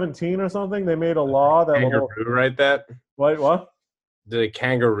 2017 or something, they made a law that Kangaroo write that? Wait, what? Did a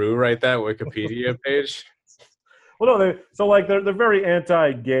kangaroo write that Wikipedia page? Well, no, they're very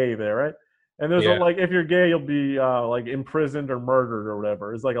anti-gay there, right? And there's like, if you're gay, you'll be like imprisoned or murdered or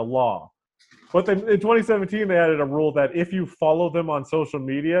whatever. It's like a law. But then in 2017, they added a rule that if you follow them on social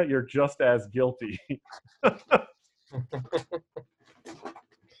media, you're just as guilty.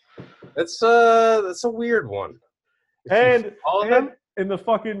 That's a weird one. And in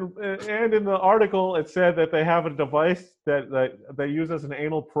the article, it said that they have a device that they use as an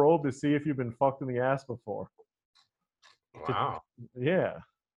anal probe to see if you've been fucked in the ass before. Wow. Yeah.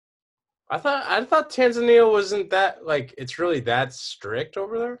 I thought Tanzania wasn't that, like, it's really that strict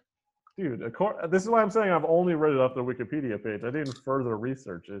over there. Dude, this is why I'm saying I've only read it off the Wikipedia page. I didn't further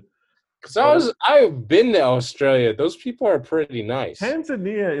research it. Because I've been to Australia. Those people are pretty nice.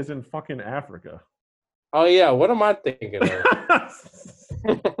 Tanzania is in fucking Africa. Oh yeah, what am I thinking of?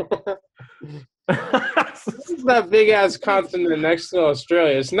 This is that big ass continent next to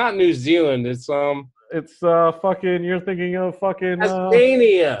Australia. It's not New Zealand. It's fucking. You're thinking of fucking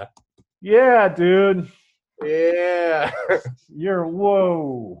Tasmania. Yeah, dude. Yeah.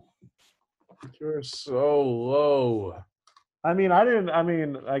 Whoa. You're so low. I mean,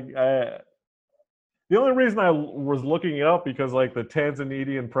 the only reason I was looking it up because like the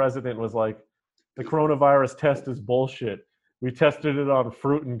Tanzanian president was like, the coronavirus test is bullshit. We tested it on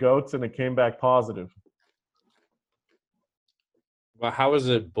fruit and goats and it came back positive. Well, how is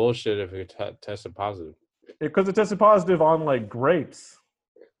it bullshit if it tested positive? Because it tested positive on like grapes.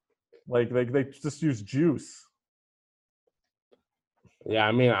 Like they just use juice. Yeah,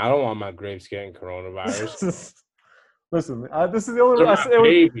 I mean, I don't want my grapes getting coronavirus. Listen, this is the only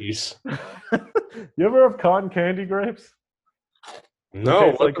babies. You ever have cotton candy grapes? No,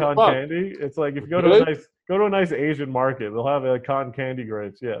 it's like cotton candy. It's like if you go to a nice Asian market, they'll have cotton candy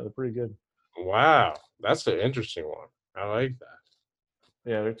grapes. Yeah, they're pretty good. Wow, that's an interesting one. I like that.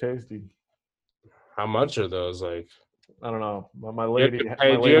 Yeah, they're tasty. How much are those? Like, I don't know. My you have lady, to my pay,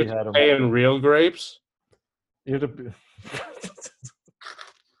 do you lady have had to them. pay in real grapes? You have to.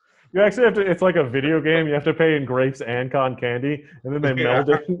 You actually have to. It's like a video game. You have to pay in grapes and cotton candy, and then they Yeah. meld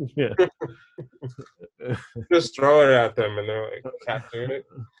it. Yeah. Just throw it at them, and they're like capturing it.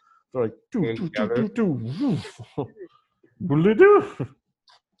 They're like Doing together. Boodle-doo.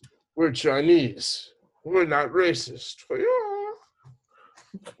 We're Chinese. We're not racist.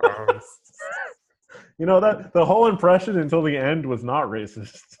 You know that the whole impression until the end was not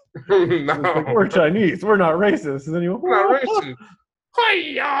racist. No, It's like, we're Chinese. We're not racist. And then you we're not racist.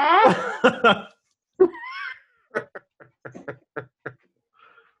 Hiya!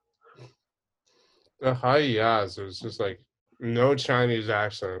 The hi-yas, it was just like no Chinese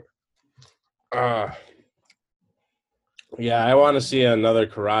accent. Yeah, I want to see another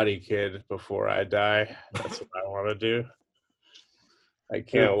Karate Kid before I die. That's what I want to do. I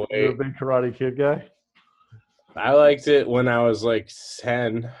can't You're wait. a big Karate Kid guy, I liked it when I was like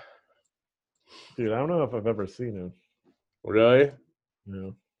 10. dude. I don't know if I've ever seen him. Really? Yeah.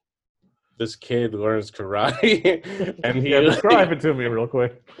 This kid learns karate, and he Yeah, describe it to me real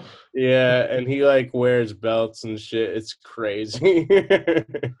quick. yeah, and he like wears belts and shit. It's crazy.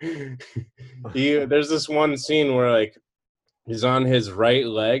 There's this one scene where like he's on his right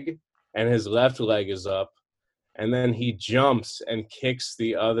leg and his left leg is up, and then he jumps and kicks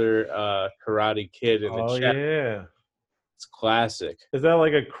the other Karate Kid in the Oh chest. yeah. It's classic. Is that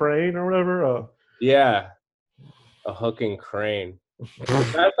like a crane or whatever? Oh. Yeah, a hooking crane.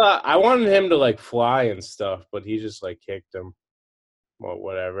 I thought I wanted him to like fly and stuff, but he just like kicked him. Well,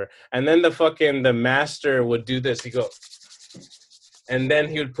 whatever. And then the master would do this. He go, and then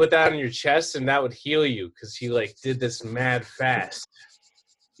he would put that on your chest, and that would heal you because he like did this mad fast.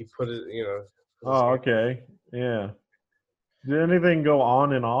 He put it, Oh, okay. Yeah. Did anything go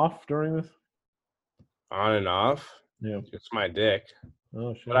on and off during this? on and off. Yeah. It's my dick.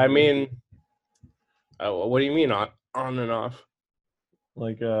 Oh shit. But I mean, what do you mean on and off?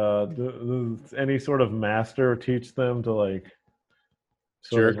 Like, does any sort of master teach them to like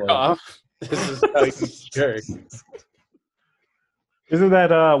sort Jerk of, like- off. This is how you jerk. Isn't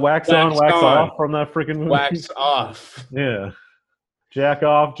that wax on, wax on. off from that freaking movie? Wax off. Yeah. Jack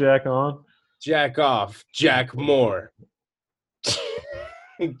off, jack on. Jack off. Jack more.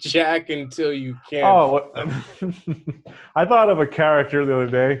 Jack until you can't. Oh, I thought of a character the other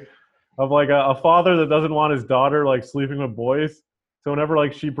day of like a father that doesn't want his daughter like sleeping with boys. So whenever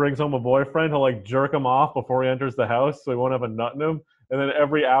like she brings home a boyfriend, he'll like jerk him off before he enters the house, so he won't have a nut in him. And then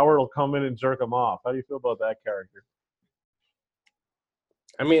every hour he'll come in and jerk him off. How do you feel about that character?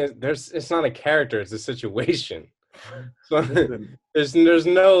 I mean, it's not a character; it's a situation. So Listen. there's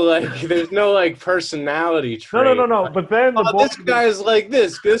no like personality trait. No. But then the This guy's like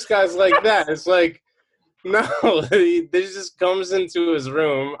this guy's like that. It's like, no, he just comes into his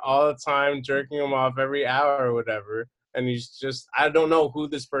room all the time, jerking him off every hour or whatever, and he's just, I don't know who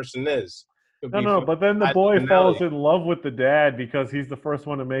this person is. No, but then the boy falls in love with the dad because he's the first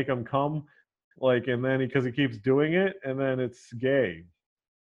one to make him come, like, and then because he keeps doing it, and then it's gay.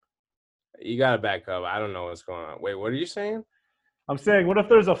 You gotta back up. I don't know what's going on. Wait, what are you saying? I'm saying, what if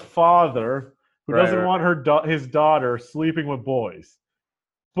there's a father who Right, doesn't right. want his daughter sleeping with boys,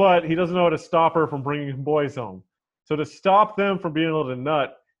 but he doesn't know how to stop her from bringing boys home. So to stop them from being able to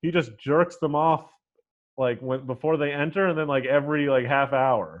nut, he just jerks them off, like before they enter, and then like every like half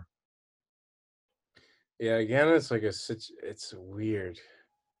hour. Yeah, again, it's like it's weird.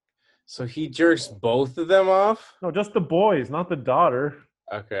 So he jerks both of them off? No, just the boys, not the daughter.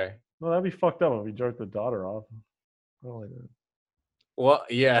 Okay. No, that'd be fucked up if he jerked the daughter off. I don't like that. Well,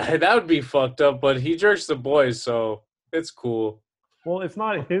 yeah, that would be fucked up, but he jerks the boys, so it's cool. Well, it's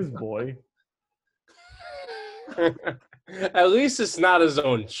not his boy. At least it's not his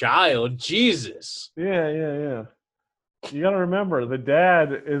own child. Jesus. Yeah. You gotta remember, the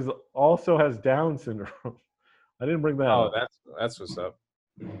dad also has Down syndrome. I didn't bring that Oh, up. that's what's up.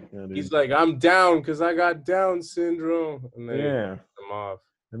 Yeah, dude. He's like, I'm down because I got Down syndrome. And then he Yeah. jerks him off.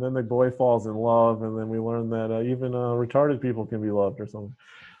 And then the boy falls in love, and then we learn that even retarded people can be loved or something.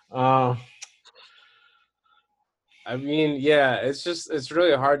 I mean, yeah, it's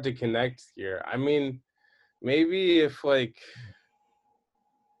really hard to connect here. I mean, maybe if like,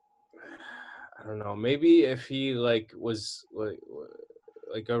 I don't know, maybe if he like was like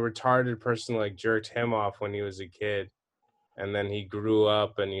a retarded person like jerked him off when he was a kid, and then he grew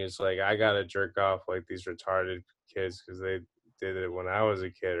up and he was like, I gotta jerk off like these retarded kids because they did it when I was a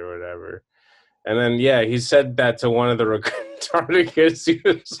kid or whatever. And then, yeah, he said that to one of the retarded kids. He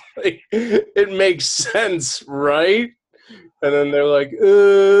was like, it makes sense, right? And then they're like,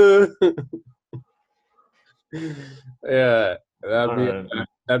 Yeah, All right.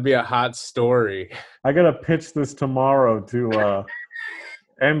 that'd be a hot story. I gotta pitch this tomorrow to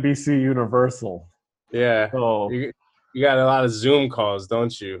NBC Universal. Yeah, So you got a lot of Zoom calls,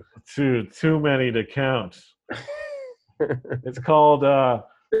 don't you? too many to count. It's called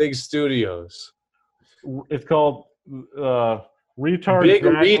Big studios. it's called retard Big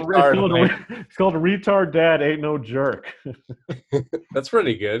dad. retard man. It's called retard dad ain't no jerk. That's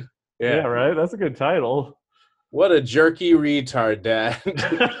pretty good. Yeah, Yeah. right. That's a good title. What a jerky retard, Dad.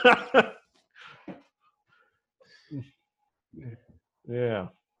 Yeah,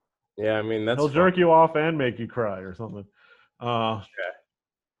 Yeah, I mean, that's he'll fun. jerk you off and make you cry or something. He'll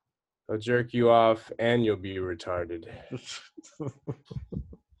jerk you off and you'll be retarded.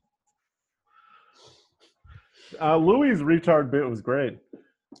 Louis' retard bit was great.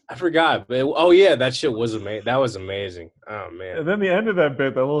 I forgot. But oh, yeah, that shit was amazing. That was amazing. Oh, man. And then the end of that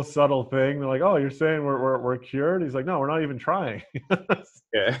bit, that little subtle thing, they're like, "Oh, you're saying we're cured?" He's like, "No, we're not even trying."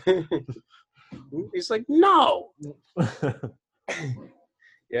 Yeah. He's like, no.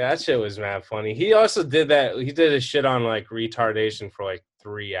 Yeah, that shit was mad funny. He also did that. He did his shit on like retardation for like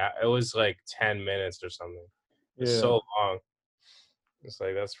 3 hours. It was like 10 minutes or something. It's so long. It's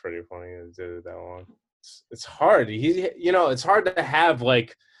like, that's pretty funny. He did it that long. It's hard. It's hard to have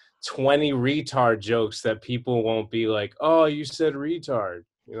like 20 retard jokes that people won't be like, oh, you said retard.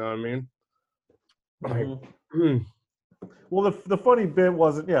 You know what I mean? Mhm. Well, the funny bit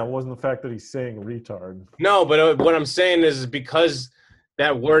wasn't the fact that he's saying retard. No, but what I'm saying is because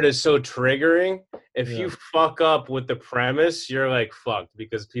that word is so triggering, if you fuck up with the premise, you're like fucked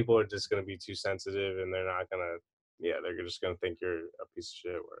because people are just going to be too sensitive and they're not going to, they're just going to think you're a piece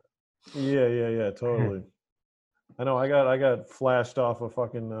of shit. Yeah, totally. I know I got flashed off a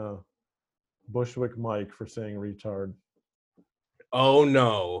fucking Bushwick mic for saying retard. Oh,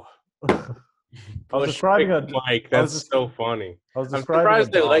 no. I was describing a Mike. That's so funny. I'm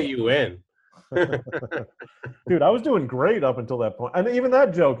surprised they let you in. Dude, I was doing great up until that point. And even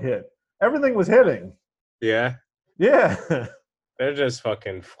that joke hit. Everything was hitting. Yeah? Yeah. They're just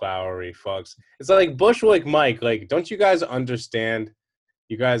fucking flowery fucks. It's like Bushwick Mike. Like, don't you guys understand?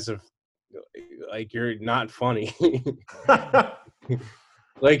 You guys have, like, you're not funny.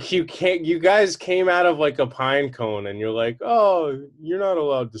 Like, you guys came out of, like, a pine cone and you're like, oh, you're not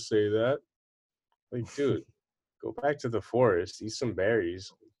allowed to say that. Like, dude, go back to the forest, eat some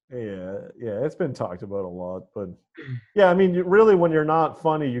berries. Yeah, it's been talked about a lot, but yeah, I mean, really, when you're not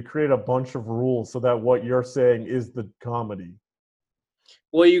funny, you create a bunch of rules so that what you're saying is the comedy.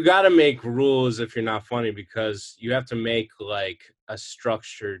 Well, you got to make rules if you're not funny because you have to make like a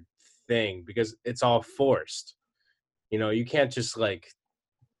structured thing because it's all forced. You know, you can't just like,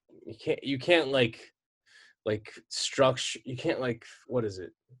 you can't like structure. You can't like, what is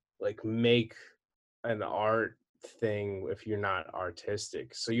it? Like make an art thing if you're not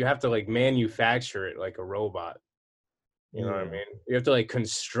artistic, so you have to like manufacture it like a robot. You know what I mean? You have to like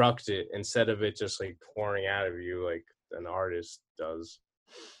construct it instead of it just like pouring out of you like an artist does.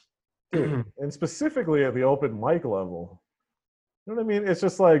 And specifically at the open mic level, you know what I mean? It's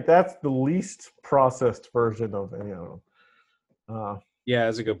just like that's the least processed version of Yeah,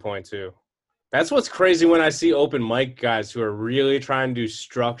 that's a good point too. That's what's crazy when I see open mic guys who are really trying to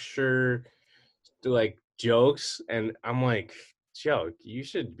structure like jokes, and I'm like, joke, you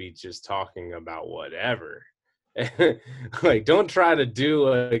should be just talking about whatever. Like, don't try to do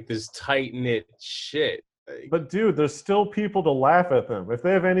like this tight knit shit. Like, but dude, there's still people to laugh at them. If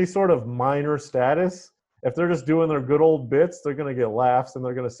they have any sort of minor status, if they're just doing their good old bits, they're gonna get laughs and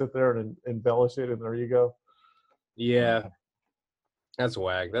they're gonna sit there and embellish it in their ego. Yeah, that's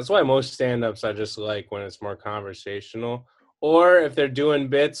whack. That's why most stand-ups I just like when it's more conversational. Or if they're doing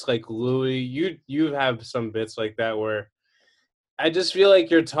bits like Louis, you have some bits like that where I just feel like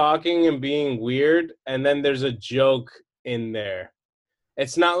you're talking and being weird, and then there's a joke in there.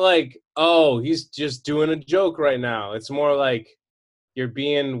 It's not like, oh, he's just doing a joke right now. It's more like you're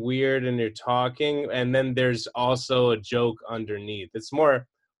being weird and you're talking, and then there's also a joke underneath. It's more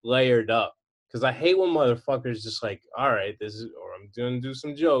layered up. Because I hate when motherfuckers just like, all right, I'm gonna do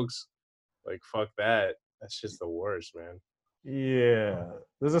some jokes. Like, fuck that. That's just the worst, man. Yeah,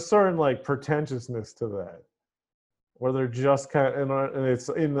 there's a certain like pretentiousness to that, where they're just kind of, and it's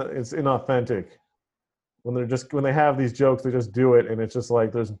inauthentic. When they have these jokes, they just do it, and it's just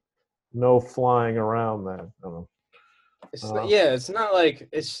like there's no flying around that. I don't know. It's not like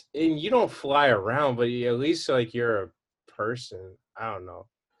and you don't fly around, but at least like you're a person. I don't know,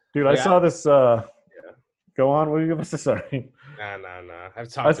 dude. Like, I saw this. Go on. What are you gonna say? Sorry. Nah. I've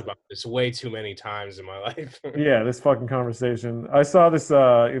talked about this way too many times in my life. Yeah, this fucking conversation. I saw this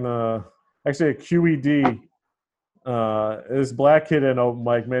in actually a QED This black kid in open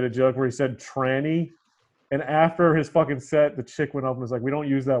mic made a joke where he said tranny, and after his fucking set, the chick went up and was like, "We don't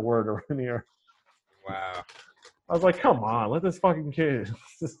use that word around here." Wow. I was like, "Come on, let this fucking kid."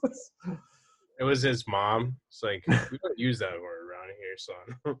 It was his mom. It's like, we don't use that word around here,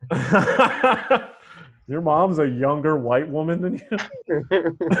 son. Your mom's a younger white woman than you.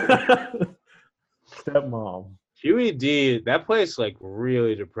 Stepmom. QED, that place like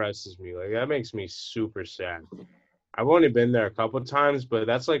really depresses me. Like that makes me super sad. I've only been there a couple of times, but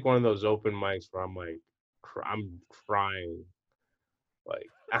that's like one of those open mics where I'm like, I'm crying. Like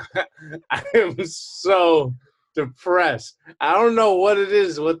I am so depressed. I don't know what it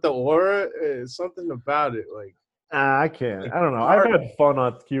is with the aura. It's something about it. Like I can't. I don't know. I've had fun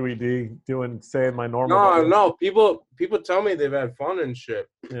on QED saying my normal. No. People tell me they've had fun and shit.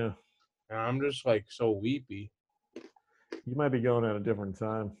 Yeah. And I'm just like so weepy. You might be going at a different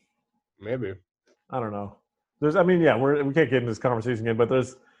time. Maybe. I don't know. We can't get into this conversation again, but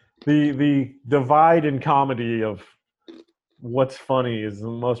there's the divide in comedy of what's funny is the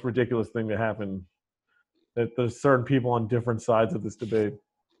most ridiculous thing to happen. That there's certain people on different sides of this debate.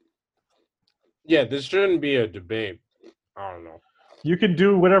 Yeah, this shouldn't be a debate. I don't know. You can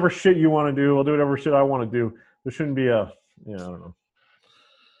do whatever shit you want to do. I'll do whatever shit I want to do. There shouldn't be I don't know.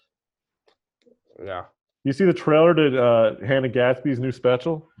 Yeah. You see the trailer to Hannah Gatsby's new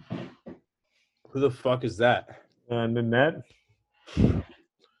special? Who the fuck is that? Nanette.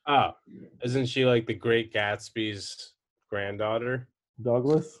 Oh, isn't she like the Great Gatsby's granddaughter?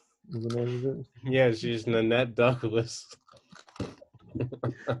 Douglas? Is the name of it? Yeah, she's Nanette Douglas.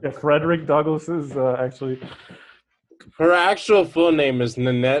 Yeah, Frederick Douglass is actually. Her actual full name is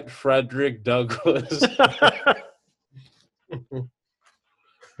Nanette Frederick Douglas.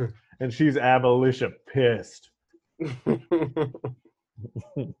 And she's abolition pissed.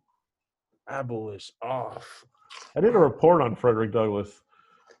 Abolish off. I did a report on Frederick Douglass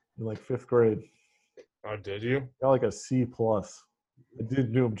in like 5th grade. Oh, did you? Got like a C+. I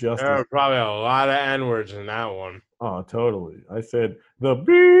did do him justice. There are probably a lot of N-words in that one. Oh, totally. I said, the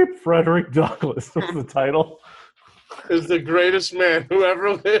beep Frederick Douglass was the title. Is the greatest man who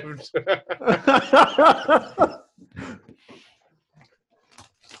ever lived.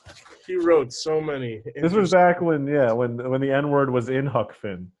 He wrote so many. This was back when the N-word was in Huck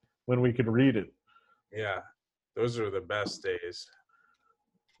Finn, when we could read it. Yeah, those are the best days.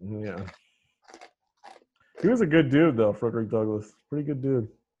 Yeah. He was a good dude, though, Frederick Douglass. Pretty good dude.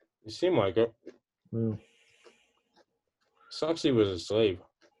 You seem like it. Yeah. Sucks he was a slave.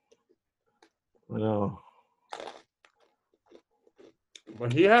 I know.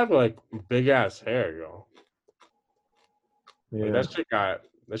 But he had like big ass hair, yo. Yeah. Like,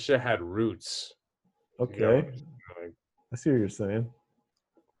 that shit had roots. Okay. You know, like, I see what you're saying.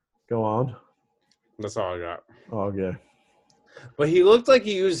 Go on. that's all I got. Oh, okay. But he looked like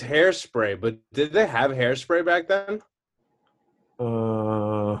he used hairspray. But did they have hairspray back then?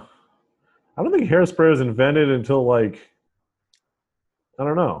 I don't think hairspray was invented until like, I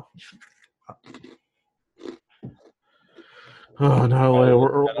don't know. Oh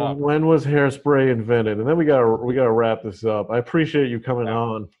no! When was hairspray invented? And then we gotta wrap this up. I appreciate you coming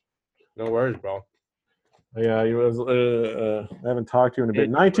on. No worries, bro. Yeah, he was. I haven't talked to you in a bit.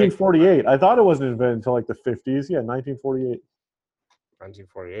 1948. I thought it wasn't invented until like the 50s. Yeah, 1948.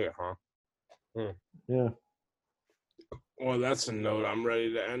 1948, huh? Yeah. Well, that's a note I'm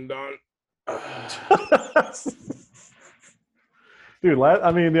ready to end on. Dude,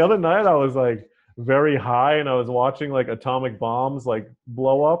 the other night I was like very high and I was watching like atomic bombs like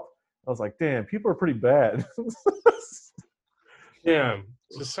blow up. I was like, damn, people are pretty bad. Yeah,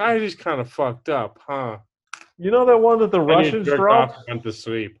 society's kind of fucked up, huh? You know that one that the Russians dropped? Went to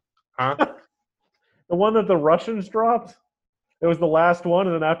sleep, huh? The one that the Russians dropped? It was the last one,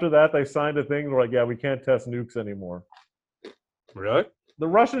 and then after that they signed a thing where like, yeah, we can't test nukes anymore. Really? The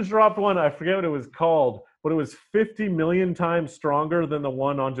Russians dropped one, I forget what it was called, but it was 50 million times stronger than the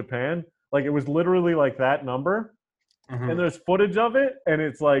one on Japan. Like, it was literally like that number. Mm-hmm. And there's footage of it, and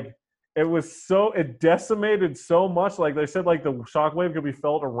it's like, it decimated so much. Like, they said, like, the shockwave could be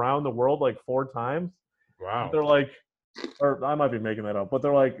felt around the world like 4 times. Wow. They're like, or I might be making that up, but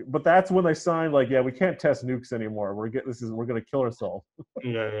they're like, but that's when they signed, like, yeah, we can't test nukes anymore. We're gonna kill ourselves.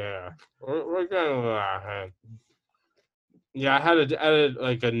 Yeah. We're gonna. Yeah, I had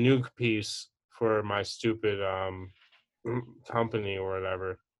like a nuke piece for my stupid company or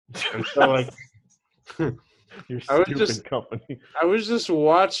whatever, and so like your stupid company. I was just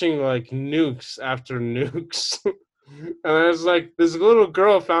watching like nukes after nukes, and I was like, this little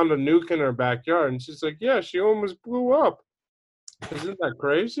girl found a nuke in her backyard, and she's like, yeah, she almost blew up. Isn't that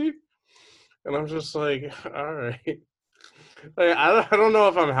crazy? And I'm just like, all right. Like, I don't know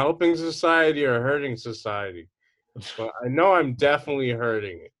if I'm helping society or hurting society, but I know I'm definitely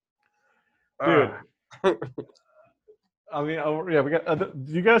hurting it. Dude. Ah. I mean, yeah, we got.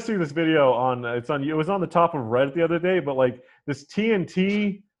 You guys see this video on? It's on. It was on the top of Reddit the other day, but like this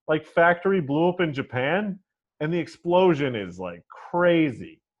TNT like factory blew up in Japan, and the explosion is like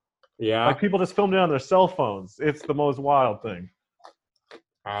crazy. Yeah. Like people just filmed it on their cell phones. It's the most wild thing.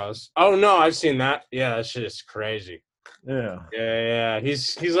 Oh no, I've seen that. Yeah, that shit is crazy. Yeah. Yeah.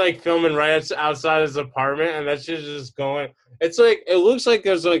 He's like filming right outside his apartment, and that shit's just going. It's like it looks like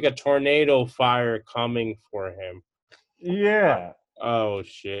there's like a tornado fire coming for him. Yeah. Oh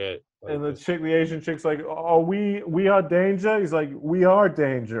shit. Like And the Asian chick's like, "Oh, we are danger." He's like, "We are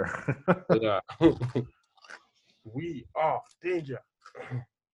danger." yeah. We are danger.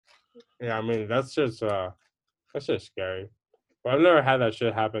 Yeah, I mean that's just scary. But I've never had that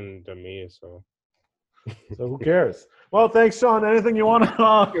shit happen to me, so. So who cares? Well, thanks, Sean. Anything you want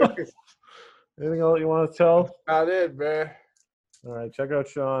to? Anything else you want to tell? About it, man. All right, check out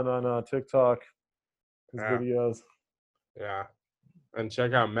Sean on TikTok. His Yeah. videos. Yeah. And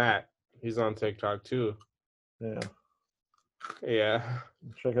check out Matt. He's on TikTok too. Yeah. Yeah.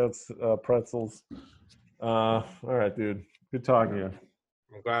 Check out Pretzels. All right, dude. Good talking to you.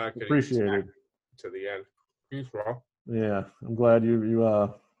 I'm glad I could Appreciate it. to the end. Peace, bro. Yeah, I'm glad you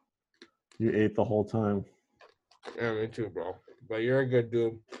ate the whole time. Yeah, me too, bro. But you're a good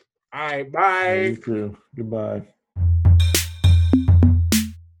dude. All right, Yeah, bye. you too. Goodbye.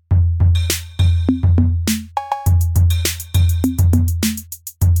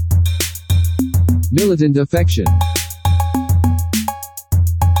 Militant affection.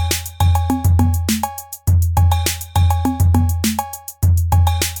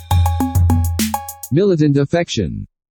 Militant affection.